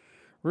was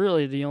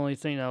really the only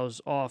thing that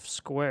was off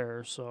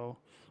square. So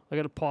I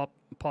gotta pop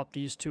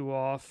these two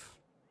off,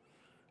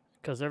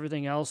 because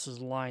everything else is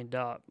lined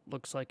up.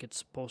 Looks like it's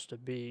supposed to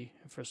be.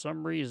 And for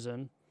some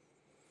reason,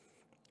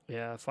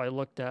 yeah, if I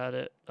looked at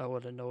it, I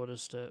would have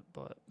noticed it,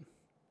 but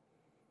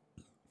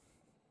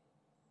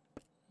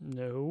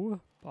no,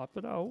 pop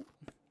it out.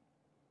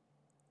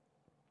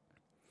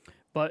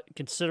 But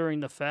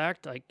considering the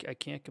fact, I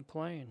can't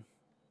complain.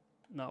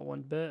 Not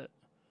one bit.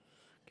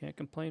 Can't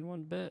complain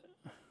one bit.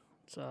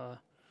 Let's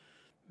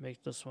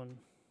make this one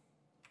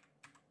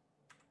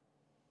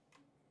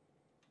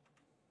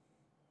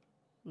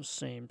the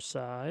same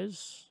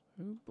size.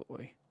 Oh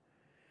boy.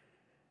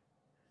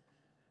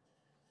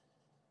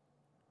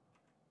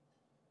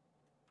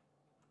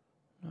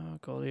 No,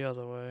 go the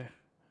other way.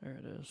 There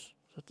it is.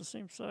 Is that the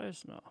same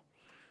size? No.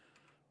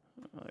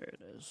 Oh, there it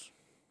is.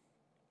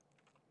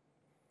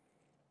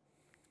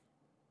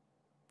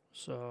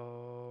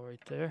 So right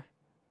there.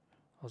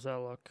 How's that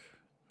look?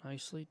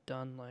 Nicely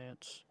done,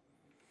 Lance.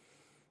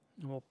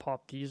 And we'll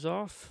pop these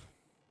off.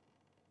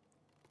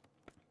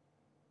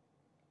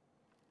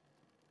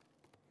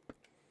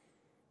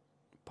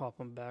 Pop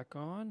them back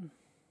on.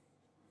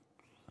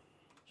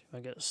 See if I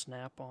get a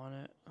snap on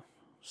it.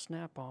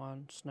 Snap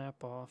on,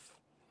 snap off.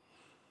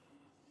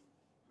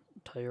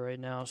 I'll tell you right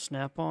now,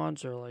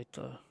 snap-ons are like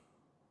the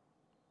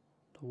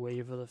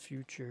wave of the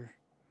future,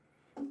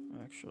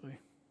 actually.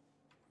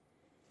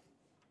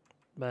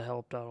 That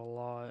helped out a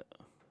lot.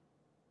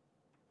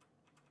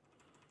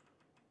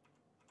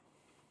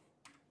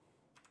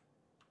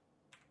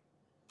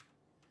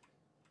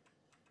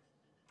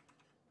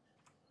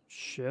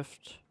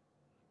 Shift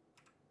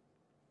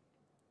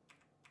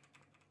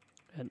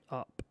and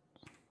up.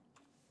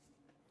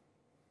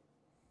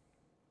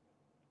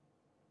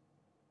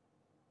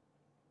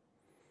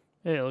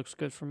 Hey, it looks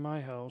good from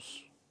my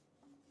house.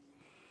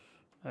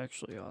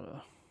 Actually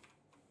oughta.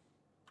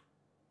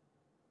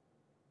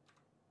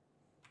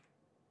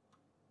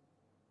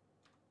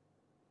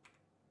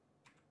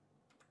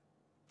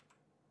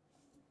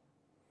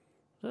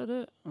 Is that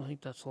it? I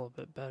think that's a little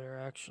bit better,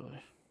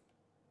 actually.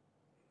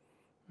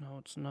 No,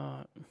 it's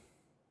not.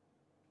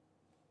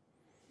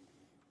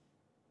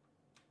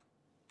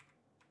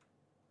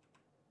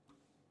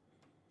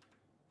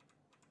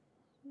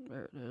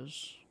 There it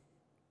is.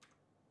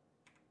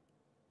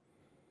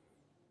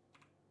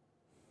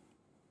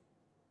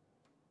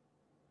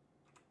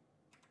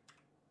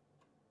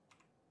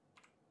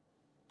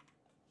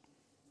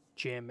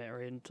 Jam it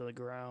right into the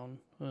ground.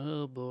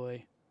 Oh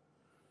boy.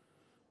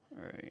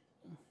 Alright.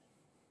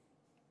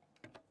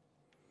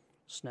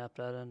 Snap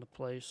that into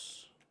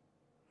place.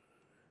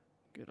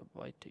 Get a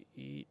bite to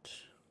eat.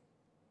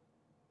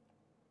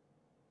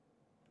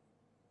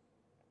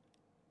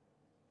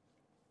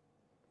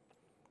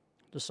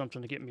 Just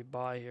something to get me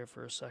by here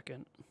for a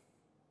second.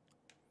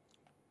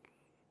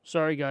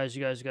 Sorry guys,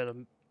 you guys gotta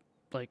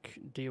like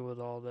deal with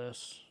all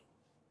this.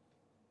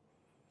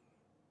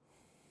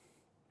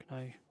 Can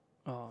I?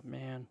 Oh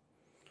man,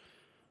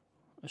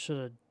 I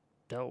should have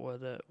dealt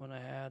with it when I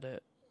had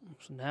it.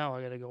 So now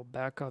I gotta go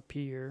back up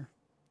here,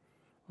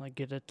 like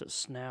get it to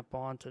snap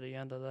on to the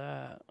end of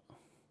that.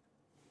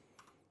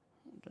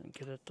 Then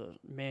get it to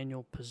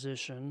manual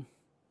position.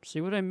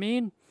 See what I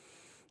mean?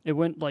 It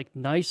went like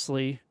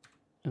nicely,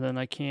 and then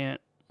I can't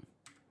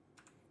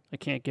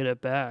get it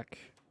back.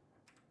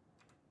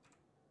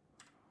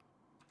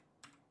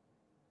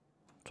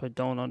 So I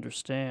don't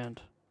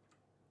understand.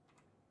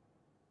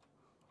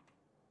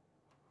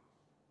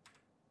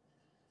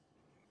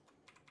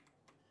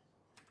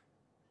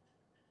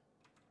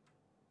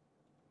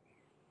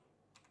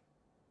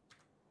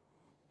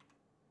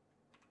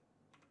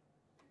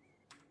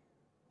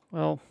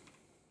 Well,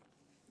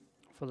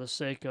 for the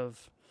sake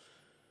of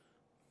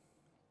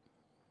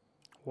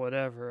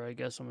whatever, I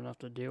guess I'm gonna have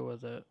to deal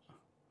with it.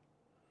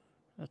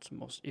 That's the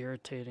most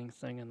irritating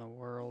thing in the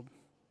world.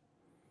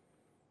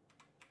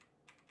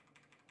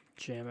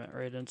 Jam it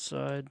right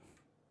inside.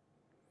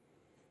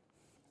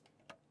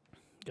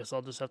 Guess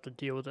I'll just have to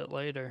deal with it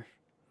later.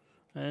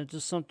 And it's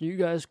just something you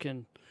guys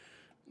can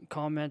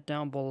comment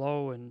down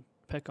below and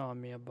pick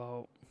on me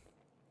about.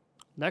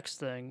 Next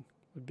thing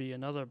would be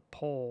another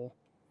pole.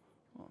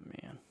 Oh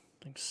man,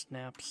 thing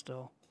snaps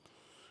still.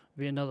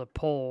 Be another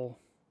pole.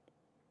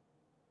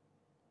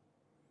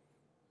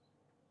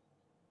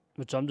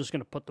 Which I'm just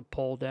gonna put the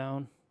pole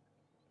down.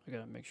 I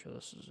gotta make sure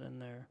this is in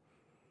there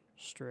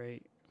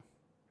straight.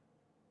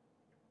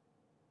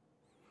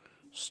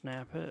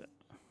 Snap it.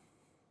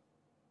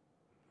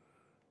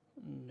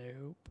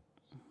 Nope.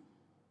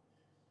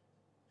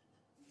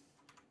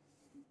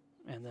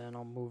 And then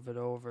I'll move it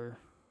over.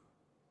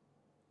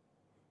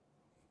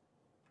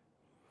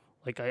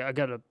 Like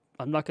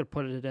I'm not gonna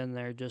put it in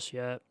there just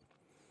yet.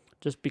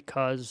 Just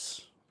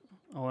because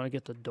I want to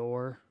get the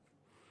door.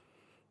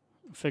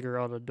 Figure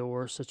out a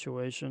door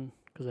situation.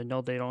 Because I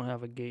know they don't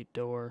have a gate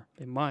door.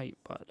 They might,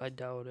 but I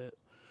doubt it.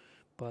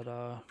 But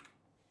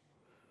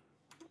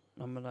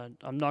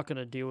I'm not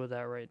gonna deal with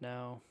that right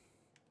now.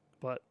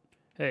 But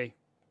hey,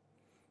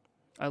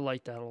 I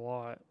like that a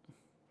lot.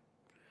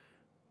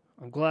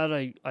 I'm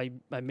glad I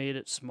made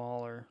it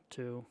smaller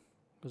too,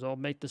 because I'll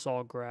make this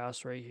all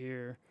grass right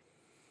here.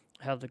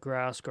 Have the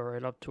grass go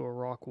right up to a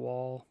rock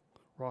wall,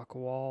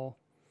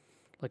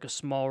 like a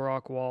small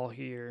rock wall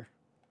here,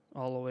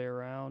 all the way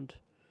around.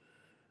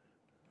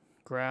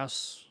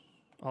 Grass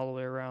all the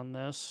way around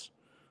this.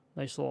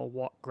 Nice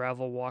little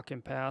gravel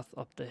walking path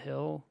up the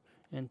hill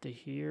into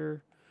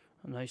here.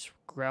 A nice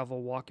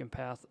gravel walking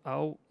path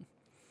out.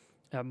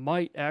 I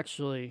might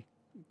actually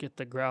get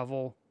the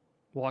gravel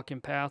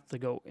walking path to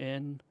go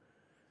in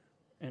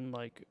and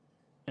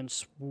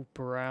swoop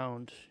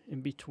around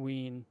in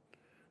between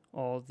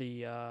all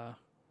the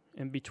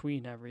in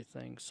between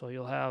everything. So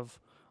you'll have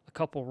a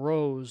couple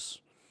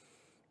rows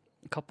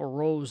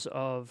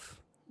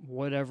of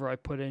whatever I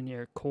put in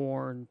here,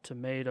 corn,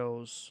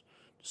 tomatoes,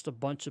 just a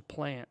bunch of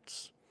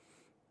plants.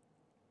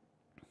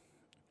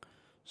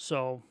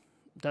 So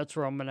that's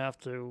where I'm gonna have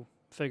to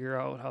figure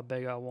out how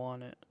big I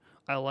want it.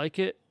 I like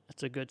it.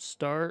 It's a good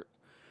start.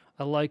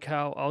 I like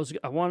how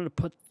I wanted to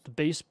put the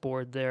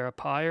baseboard there up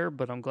higher,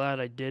 but I'm glad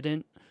I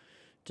didn't,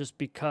 just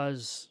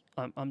because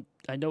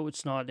I know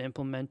it's not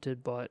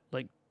implemented, but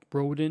like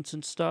rodents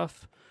and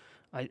stuff,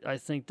 I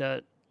think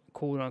that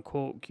quote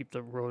unquote keep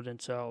the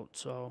rodents out.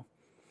 So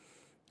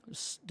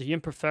the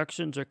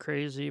imperfections are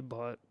crazy,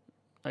 but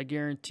I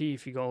guarantee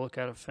if you go look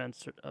at a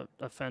fence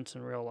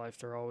in real life,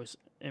 they're always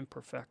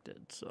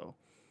imperfected. So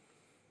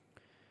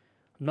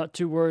I'm not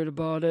too worried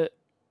about it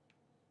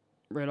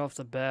right off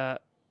the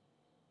bat.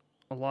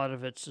 A lot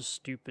of it's just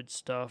stupid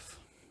stuff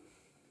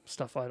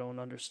I don't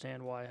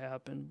understand why it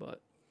happened, but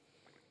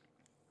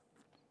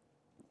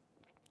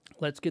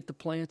let's get the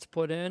plants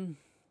put in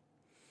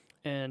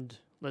and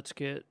let's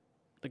get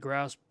the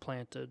grass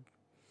planted.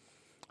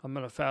 I'm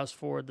going to fast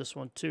forward this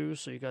one too,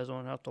 so you guys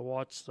don't have to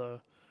watch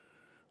the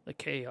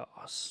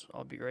chaos.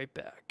 I'll be right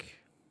back.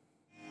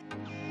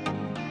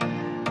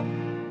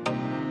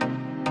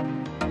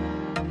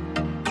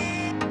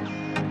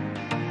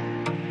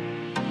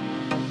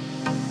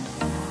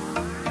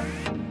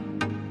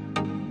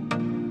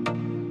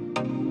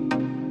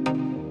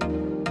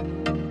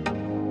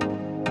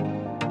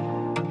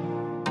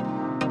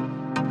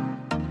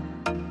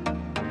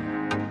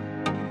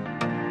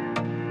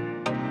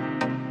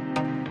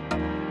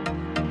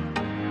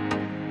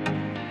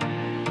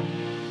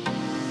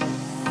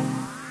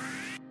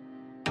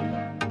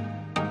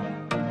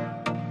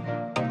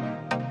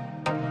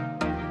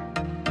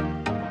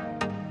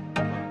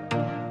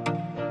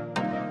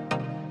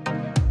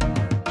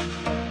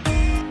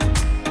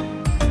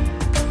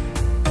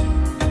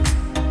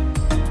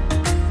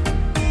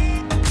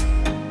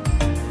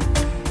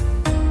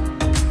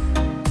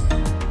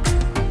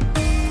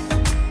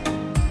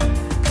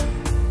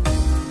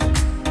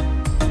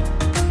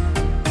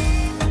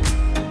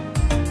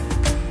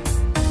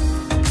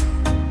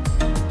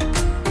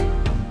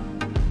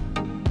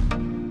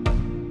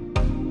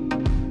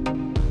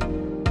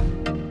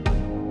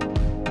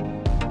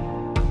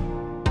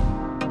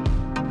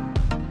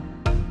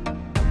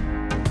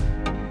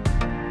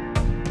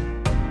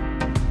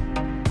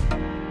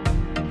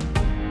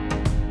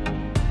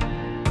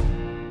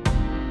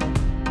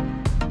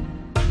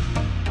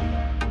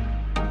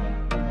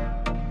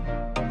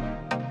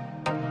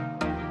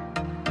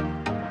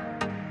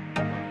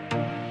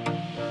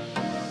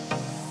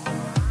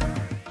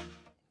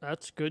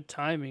 That's good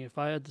timing, if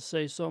I had to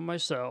say so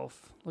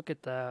myself. Look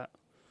at that.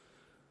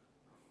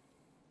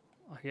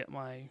 I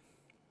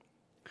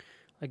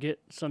get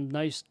some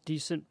nice,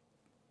 decent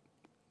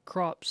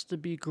crops to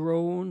be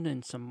grown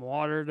and some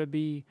water to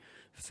be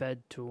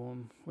fed to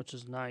them, which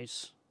is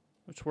nice,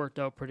 which worked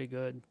out pretty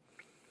good.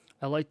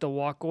 I like the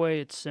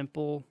walkway. It's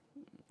simple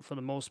for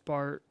the most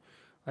part.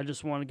 I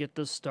just want to get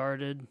this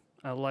started.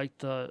 I like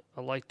the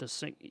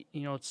sink.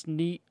 You know, it's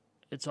neat.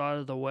 It's out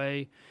of the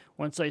way.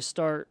 Once I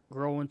start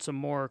growing some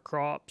more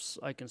crops,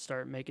 I can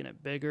start making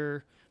it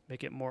bigger,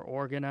 make it more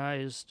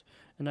organized,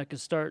 and I can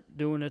start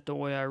doing it the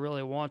way I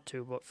really want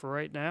to. But for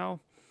right now,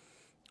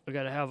 I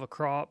got to have a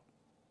crop,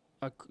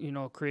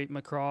 create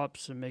my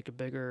crops and make a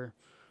bigger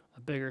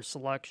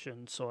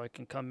selection so I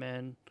can come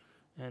in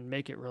and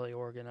make it really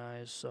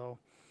organized. So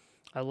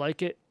I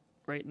like it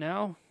right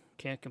now.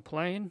 Can't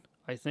complain.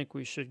 I think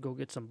we should go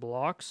get some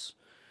blocks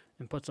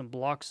and put some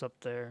blocks up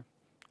there.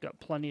 Got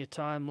plenty of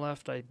time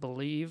left, I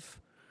believe.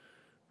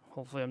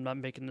 Hopefully I'm not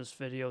making this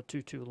video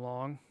too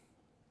long.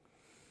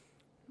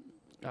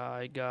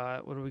 I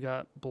got, what do we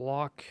got?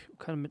 Block. What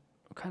kind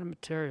of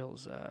material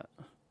is that?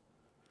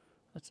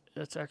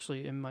 That's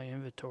actually in my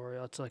inventory.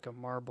 That's like a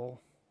marble.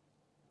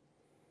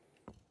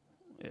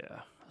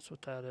 Yeah, that's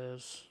what that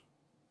is.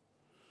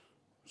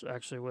 It's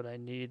actually what I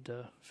need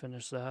to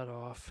finish that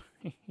off.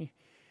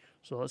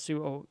 So let's see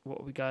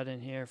what we got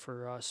in here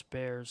for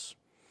spares.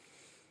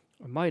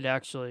 I might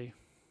actually,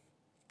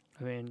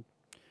 I mean,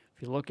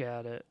 if you look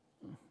at it,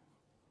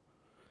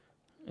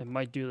 it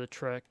might do the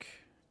trick.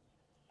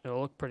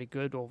 It'll look pretty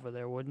good over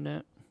there, wouldn't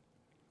it?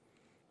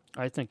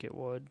 I think it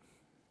would.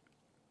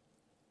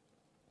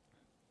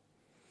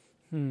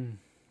 I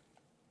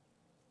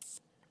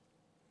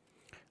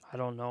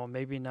don't know,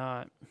 maybe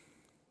not.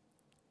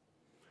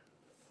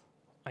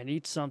 I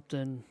need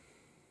something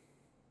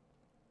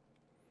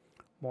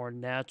more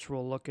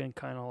natural looking,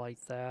 kind of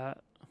like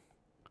that.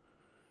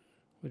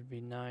 Would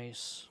be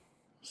nice.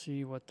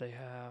 See what they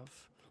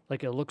have.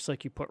 Like it looks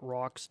like you put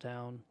rocks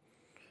down.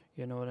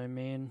 You know what I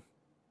mean?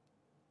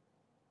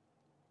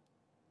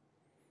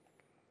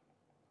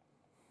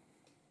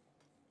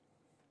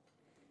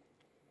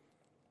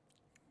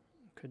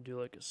 Could do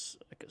like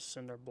a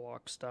cinder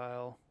block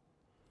style.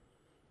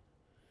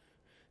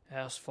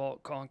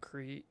 Asphalt,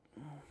 concrete,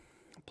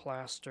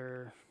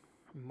 plaster,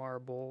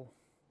 marble,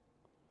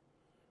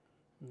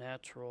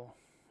 natural.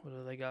 What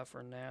do they got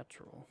for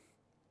natural?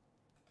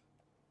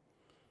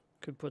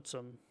 Could put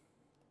some,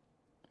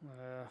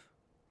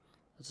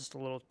 it's just a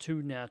little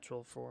too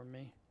natural for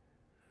me.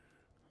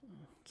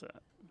 It's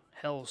that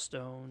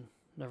hellstone.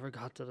 Never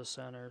got to the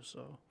center,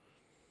 so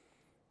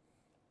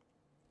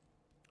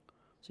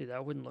See,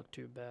 that wouldn't look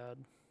too bad.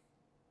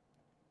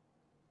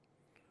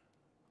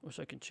 Wish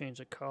I could change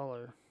the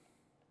color.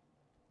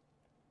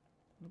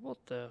 What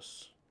about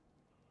this?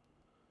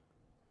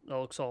 That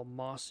looks all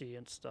mossy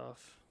and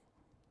stuff.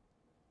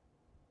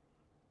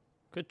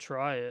 Could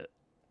try it.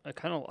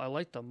 I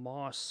like the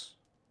moss.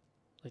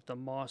 Like the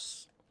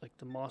moss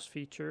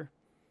feature.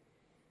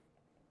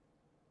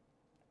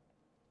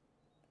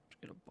 Let's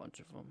get a bunch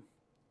of them.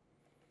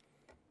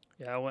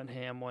 Yeah, I went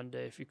ham one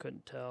day if you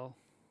couldn't tell.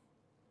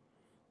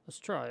 Let's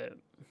try it.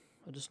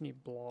 I just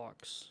need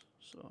blocks,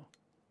 so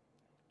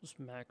just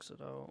max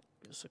it out.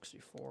 Get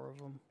 64 of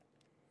them.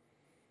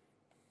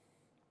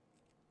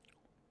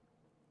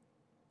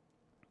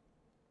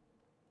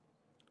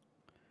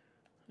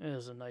 It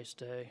is a nice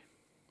day.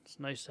 It's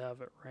nice to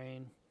have it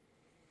rain.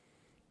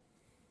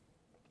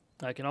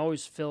 I can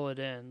always fill it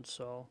in,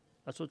 so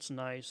that's what's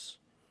nice.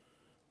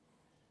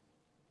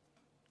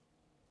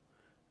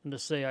 And to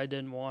say I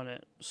didn't want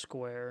it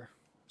square.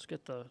 Let's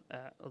get the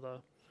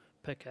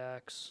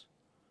pickaxe.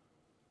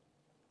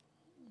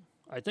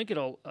 I think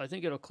it'll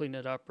clean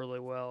it up really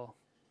well.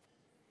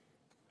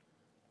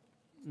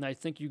 And I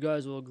think you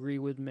guys will agree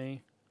with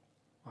me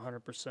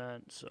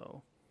 100%,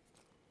 so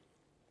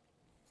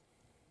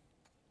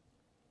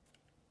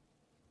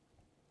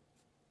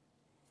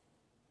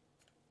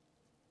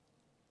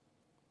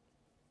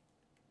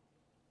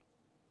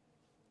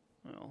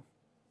well,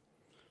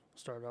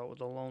 start out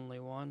with a lonely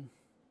one.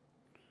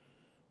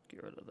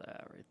 Get rid of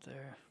that right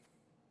there.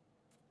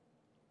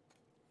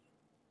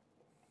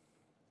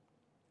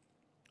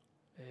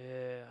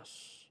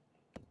 Yes.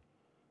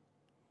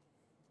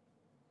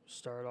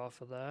 Start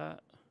off of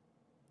that.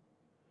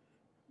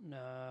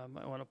 Nah, I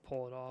might want to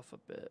pull it off a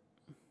bit.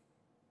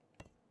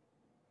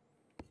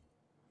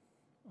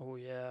 Oh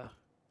yeah.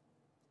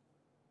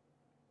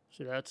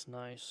 See, that's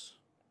nice.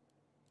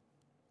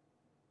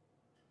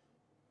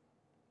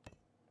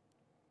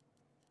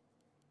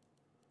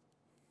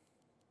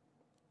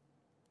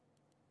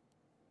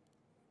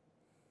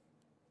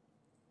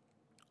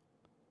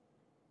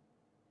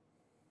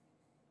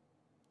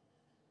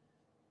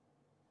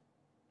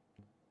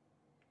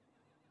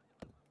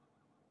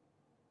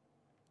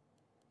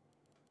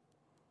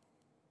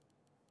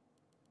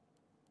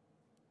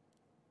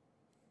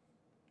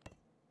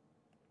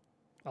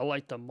 I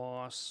like the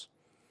moss.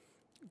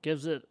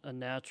 Gives it a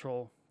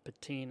natural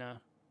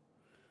patina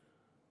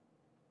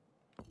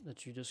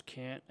that you just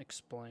can't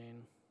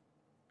explain.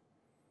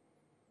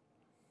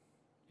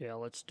 Yeah,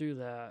 let's do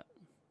that.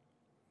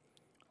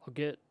 I'll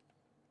get...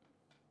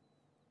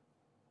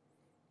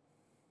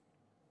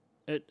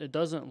 It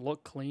doesn't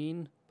look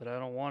clean, but I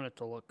don't want it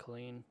to look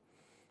clean.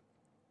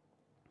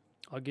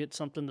 I'll get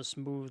something to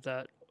smooth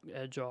that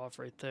edge off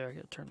right there. I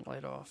gotta turn the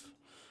light off.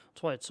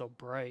 That's why it's so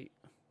bright.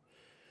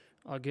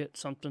 I'll get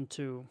something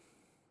to...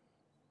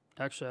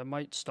 Actually, I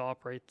might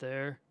stop right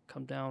there,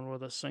 come down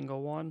with a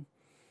single one,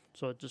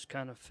 so it just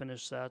kind of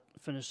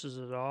finishes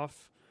it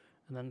off,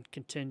 and then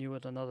continue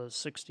with another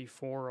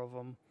 64 of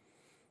them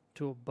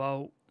to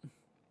about...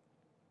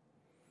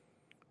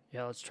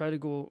 Yeah, let's try to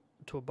go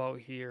to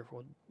about here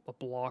with a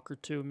block or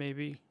two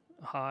maybe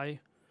high.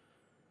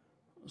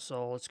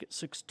 So let's get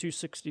two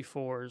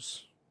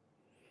 64s,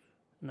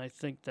 and I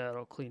think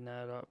that'll clean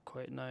that up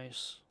quite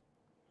nice.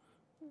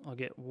 I'll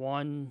get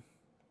one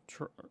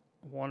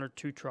or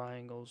two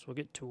triangles. We'll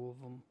get two of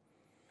them.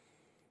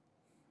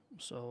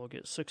 So we'll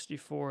get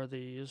 64 of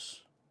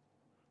these,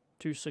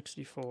 two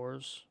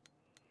 64s.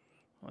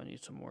 I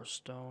need some more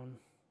stone.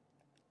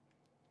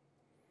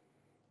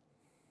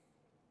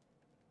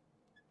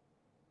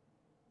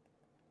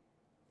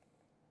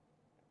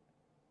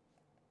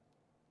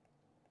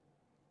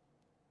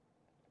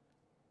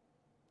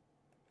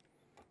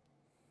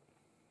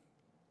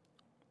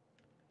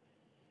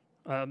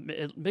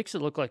 It makes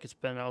it look like it's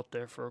been out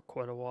there for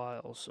quite a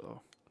while,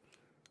 so.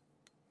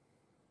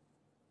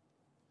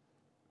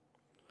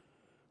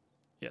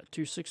 Yeah,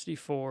 two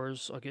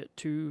 64s. I'll get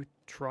two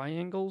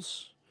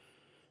triangles.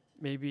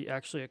 Maybe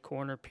actually a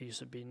corner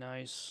piece would be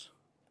nice.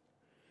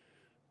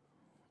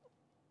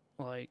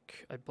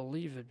 Like, I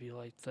believe it'd be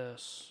like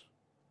this.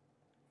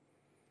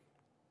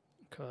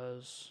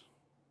 Because,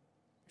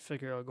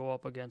 figure I'll go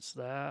up against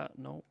that.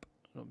 Nope.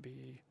 It'll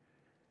be,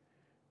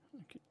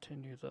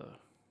 continue the...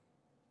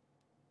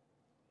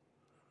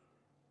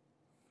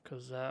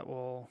 Because that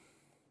will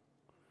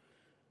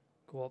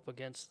go up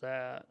against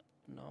that.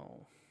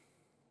 No.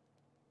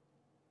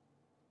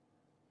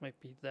 Might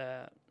be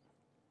that.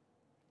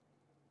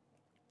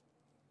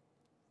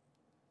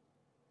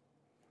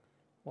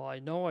 Well, I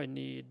know I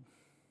need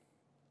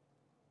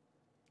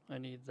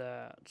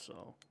that,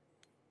 so.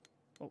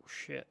 Oh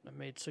shit, I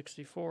made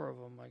 64 of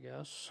them, I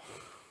guess.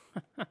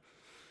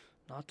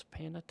 Not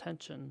paying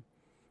attention.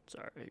 It's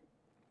alright.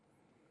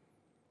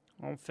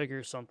 I'll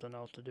figure something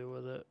out to do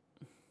with it.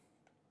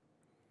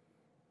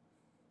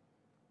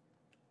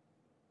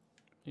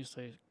 At least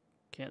I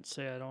can't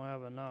say I don't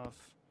have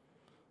enough.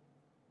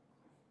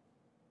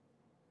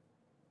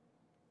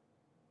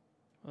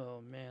 Oh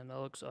man, that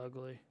looks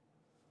ugly.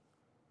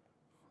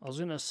 I was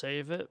gonna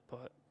save it,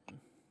 but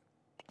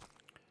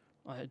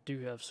I do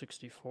have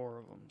 64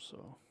 of them,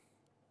 so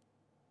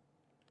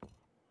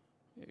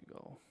there you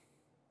go.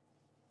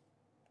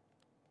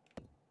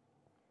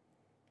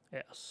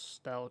 Yes,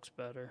 that looks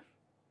better.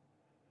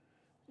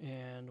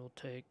 And we'll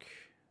take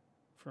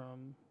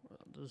from,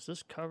 does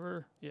this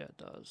cover? Yeah, it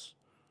does.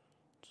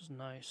 Which is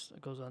nice.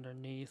 It goes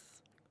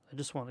underneath. I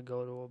just want to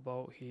go to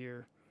about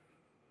here.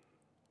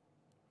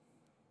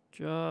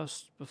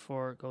 Just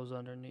before it goes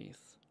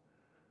underneath.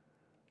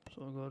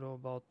 So we'll go to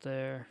about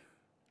there.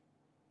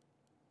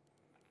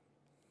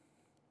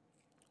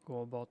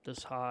 Go about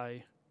this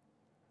high.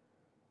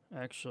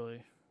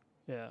 Actually,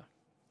 yeah,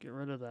 get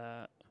rid of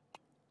that.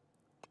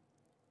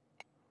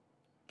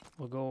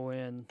 We'll go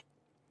in.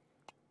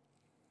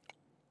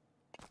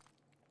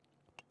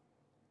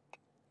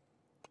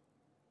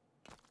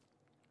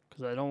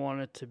 Because I don't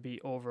want it to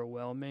be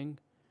overwhelming,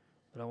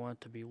 but I want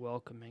it to be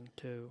welcoming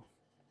too.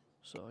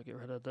 So I get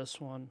rid of this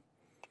one.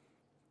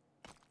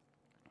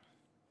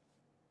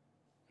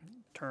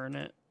 Turn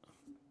it.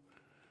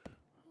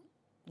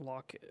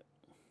 Lock it.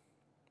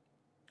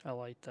 I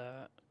like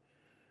that.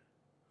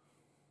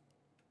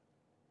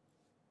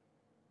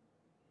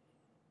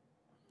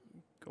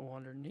 Go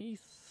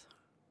underneath.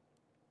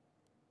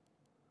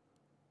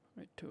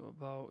 Right to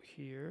about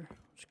here,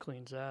 which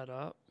cleans that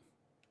up.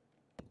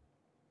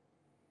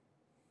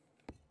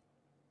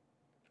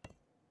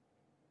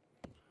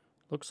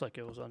 Looks like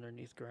it was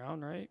underneath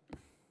ground, right?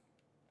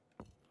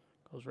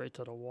 Goes right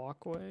to the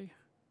walkway.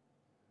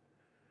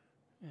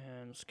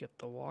 And skip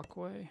the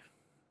walkway.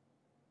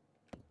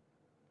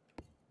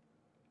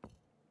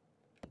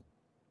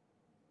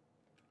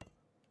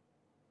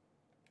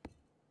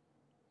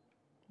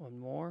 One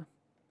more.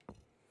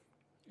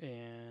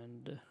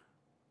 And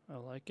I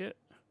like it.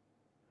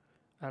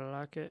 I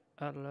like it.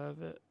 I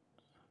love it.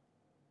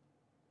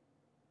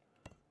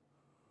 Get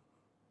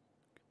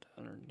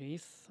that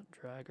underneath.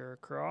 Drag her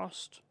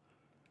across.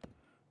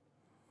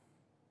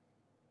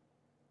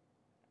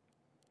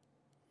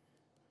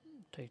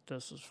 Take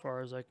this as far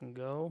as I can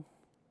go.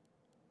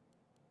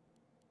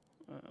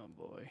 Oh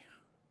boy.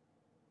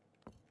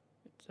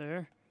 Get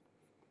there.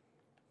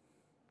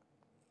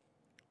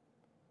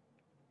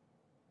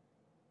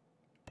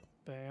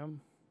 Bam.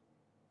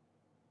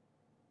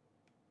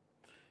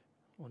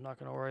 We're not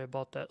going to worry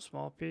about that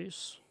small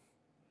piece.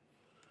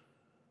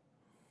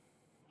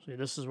 See,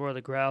 this is where the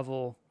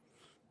gravel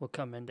will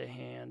come into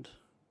hand.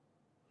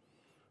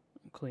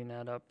 Clean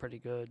that up pretty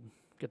good.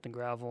 Get the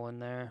gravel in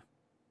there.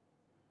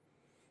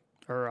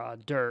 Or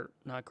dirt,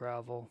 not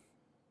gravel.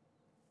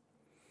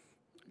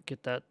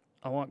 Get that.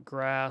 I want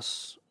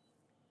grass.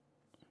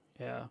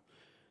 Yeah.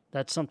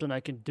 That's something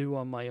I can do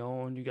on my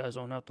own. You guys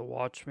don't have to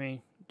watch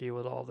me deal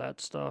with all that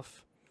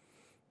stuff.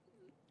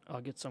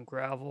 I'll get some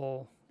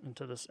gravel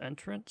into this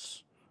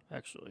entrance.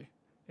 Actually,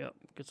 yep.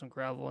 Get some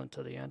gravel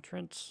into the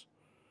entrance.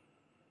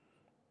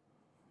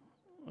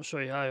 I'll show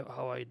you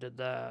how I did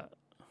that.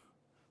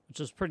 Which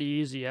is pretty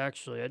easy,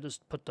 actually. I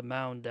just put the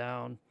mound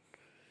down.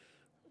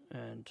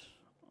 And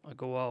I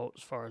go out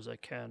as far as I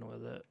can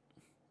with it.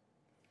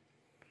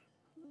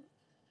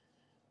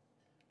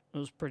 It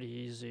was pretty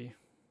easy.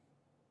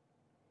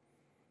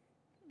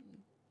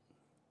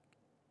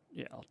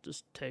 Yeah, I'll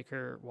just take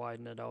her,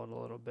 widen it out a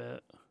little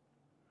bit.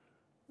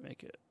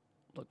 Make it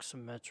look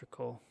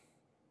symmetrical.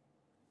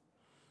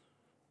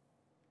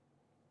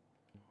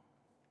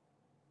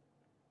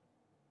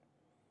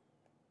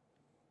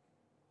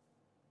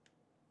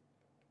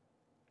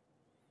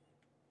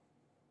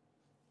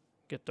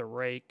 Get the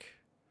rake.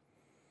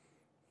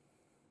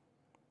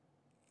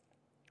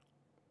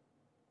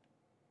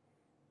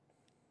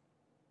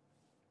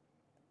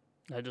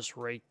 I just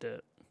raked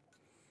it,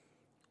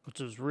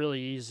 which is really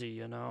easy,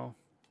 you know.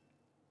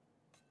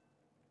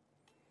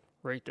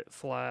 Raked it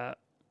flat.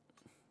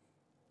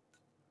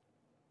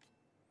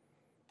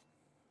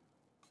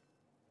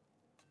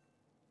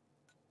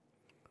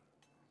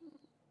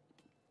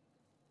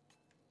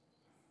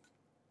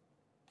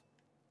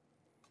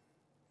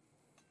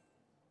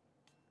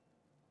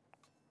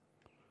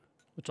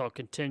 Which I'll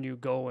continue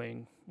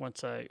going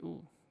once I,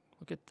 ooh,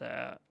 look at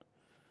that.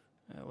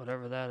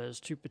 Whatever that is,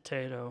 2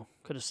 potato.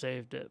 Could have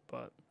saved it,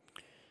 but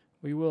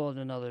we will at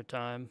another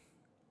time.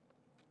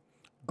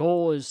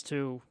 Goal is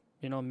to,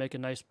 you know, make a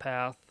nice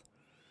path.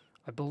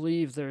 I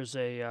believe there's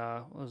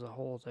a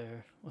hole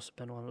there. Must have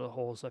been one of the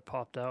holes I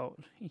popped out.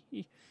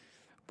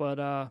 But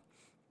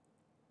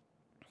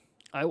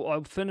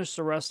I'll finish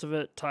the rest of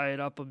it, tie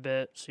it up a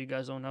bit, so you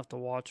guys don't have to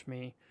watch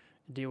me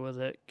deal with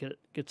it.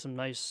 Get some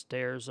nice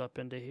stairs up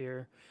into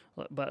here.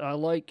 But I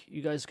like,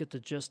 you guys get the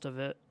gist of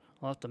it.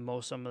 I'll have to mow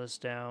some of this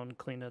down,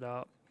 clean it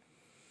up,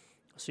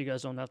 so you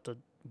guys don't have to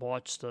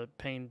watch the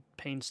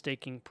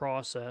painstaking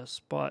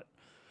process. But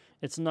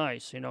it's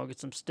nice, you know, get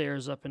some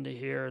stairs up into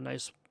here, a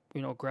nice,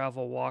 you know,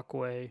 gravel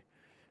walkway,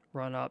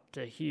 run up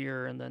to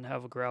here, and then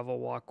have a gravel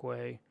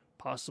walkway,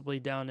 possibly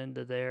down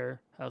into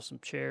there, have some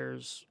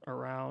chairs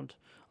around.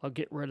 I'll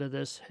get rid of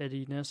this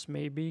headiness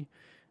maybe.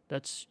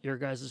 That's your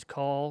guys'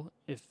 call.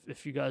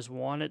 If you guys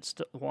want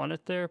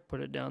it there, put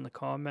it down in the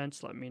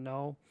comments, let me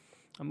know.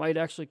 I might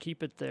actually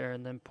keep it there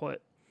and then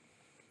put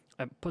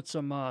I put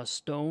some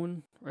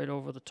stone right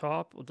over the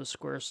top with the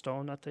square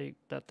stone that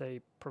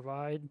they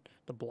provide,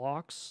 the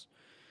blocks.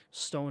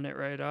 Stone it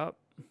right up,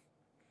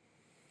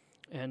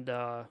 and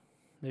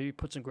maybe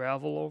put some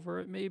gravel over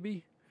it,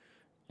 maybe,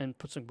 and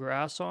put some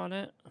grass on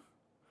it,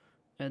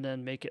 and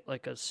then make it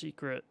like a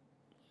secret.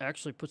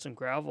 Actually, put some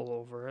gravel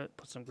over it,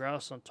 put some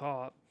grass on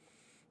top,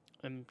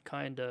 and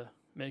kind of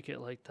make it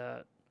like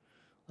that,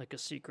 like a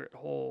secret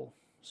hole,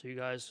 so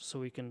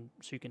you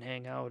can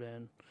hang out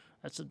in.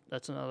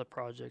 That's another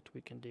project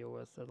we can deal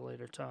with at a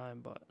later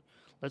time. But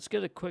let's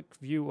get a quick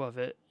view of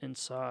it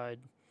inside,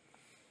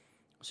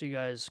 so you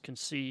guys can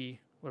see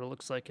what it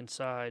looks like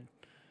inside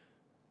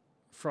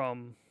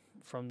from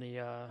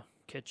the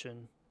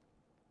kitchen.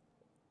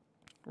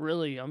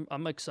 Really,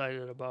 I'm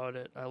excited about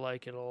it. I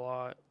like it a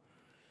lot.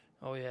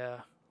 Oh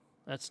yeah,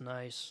 that's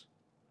nice.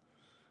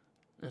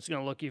 It's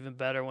gonna look even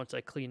better once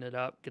I clean it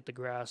up, get the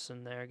grass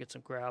in there, get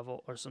some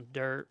gravel or some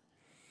dirt.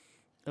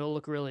 It'll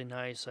look really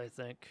nice, I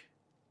think.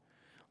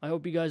 I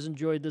hope you guys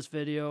enjoyed this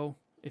video.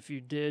 If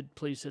you did,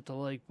 please hit the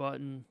like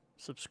button.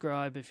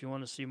 Subscribe if you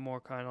want to see more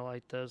kind of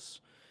like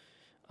this.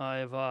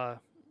 I've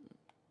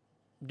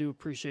do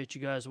appreciate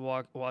you guys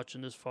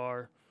watching this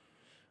far.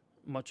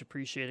 Much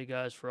appreciated,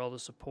 guys, for all the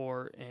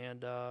support.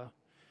 And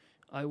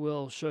I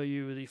will show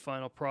you the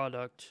final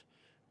product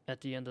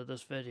at the end of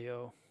this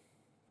video.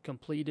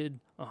 Completed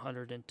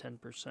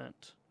 110%.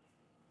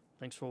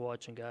 Thanks for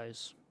watching,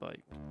 guys.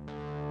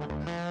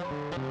 Bye.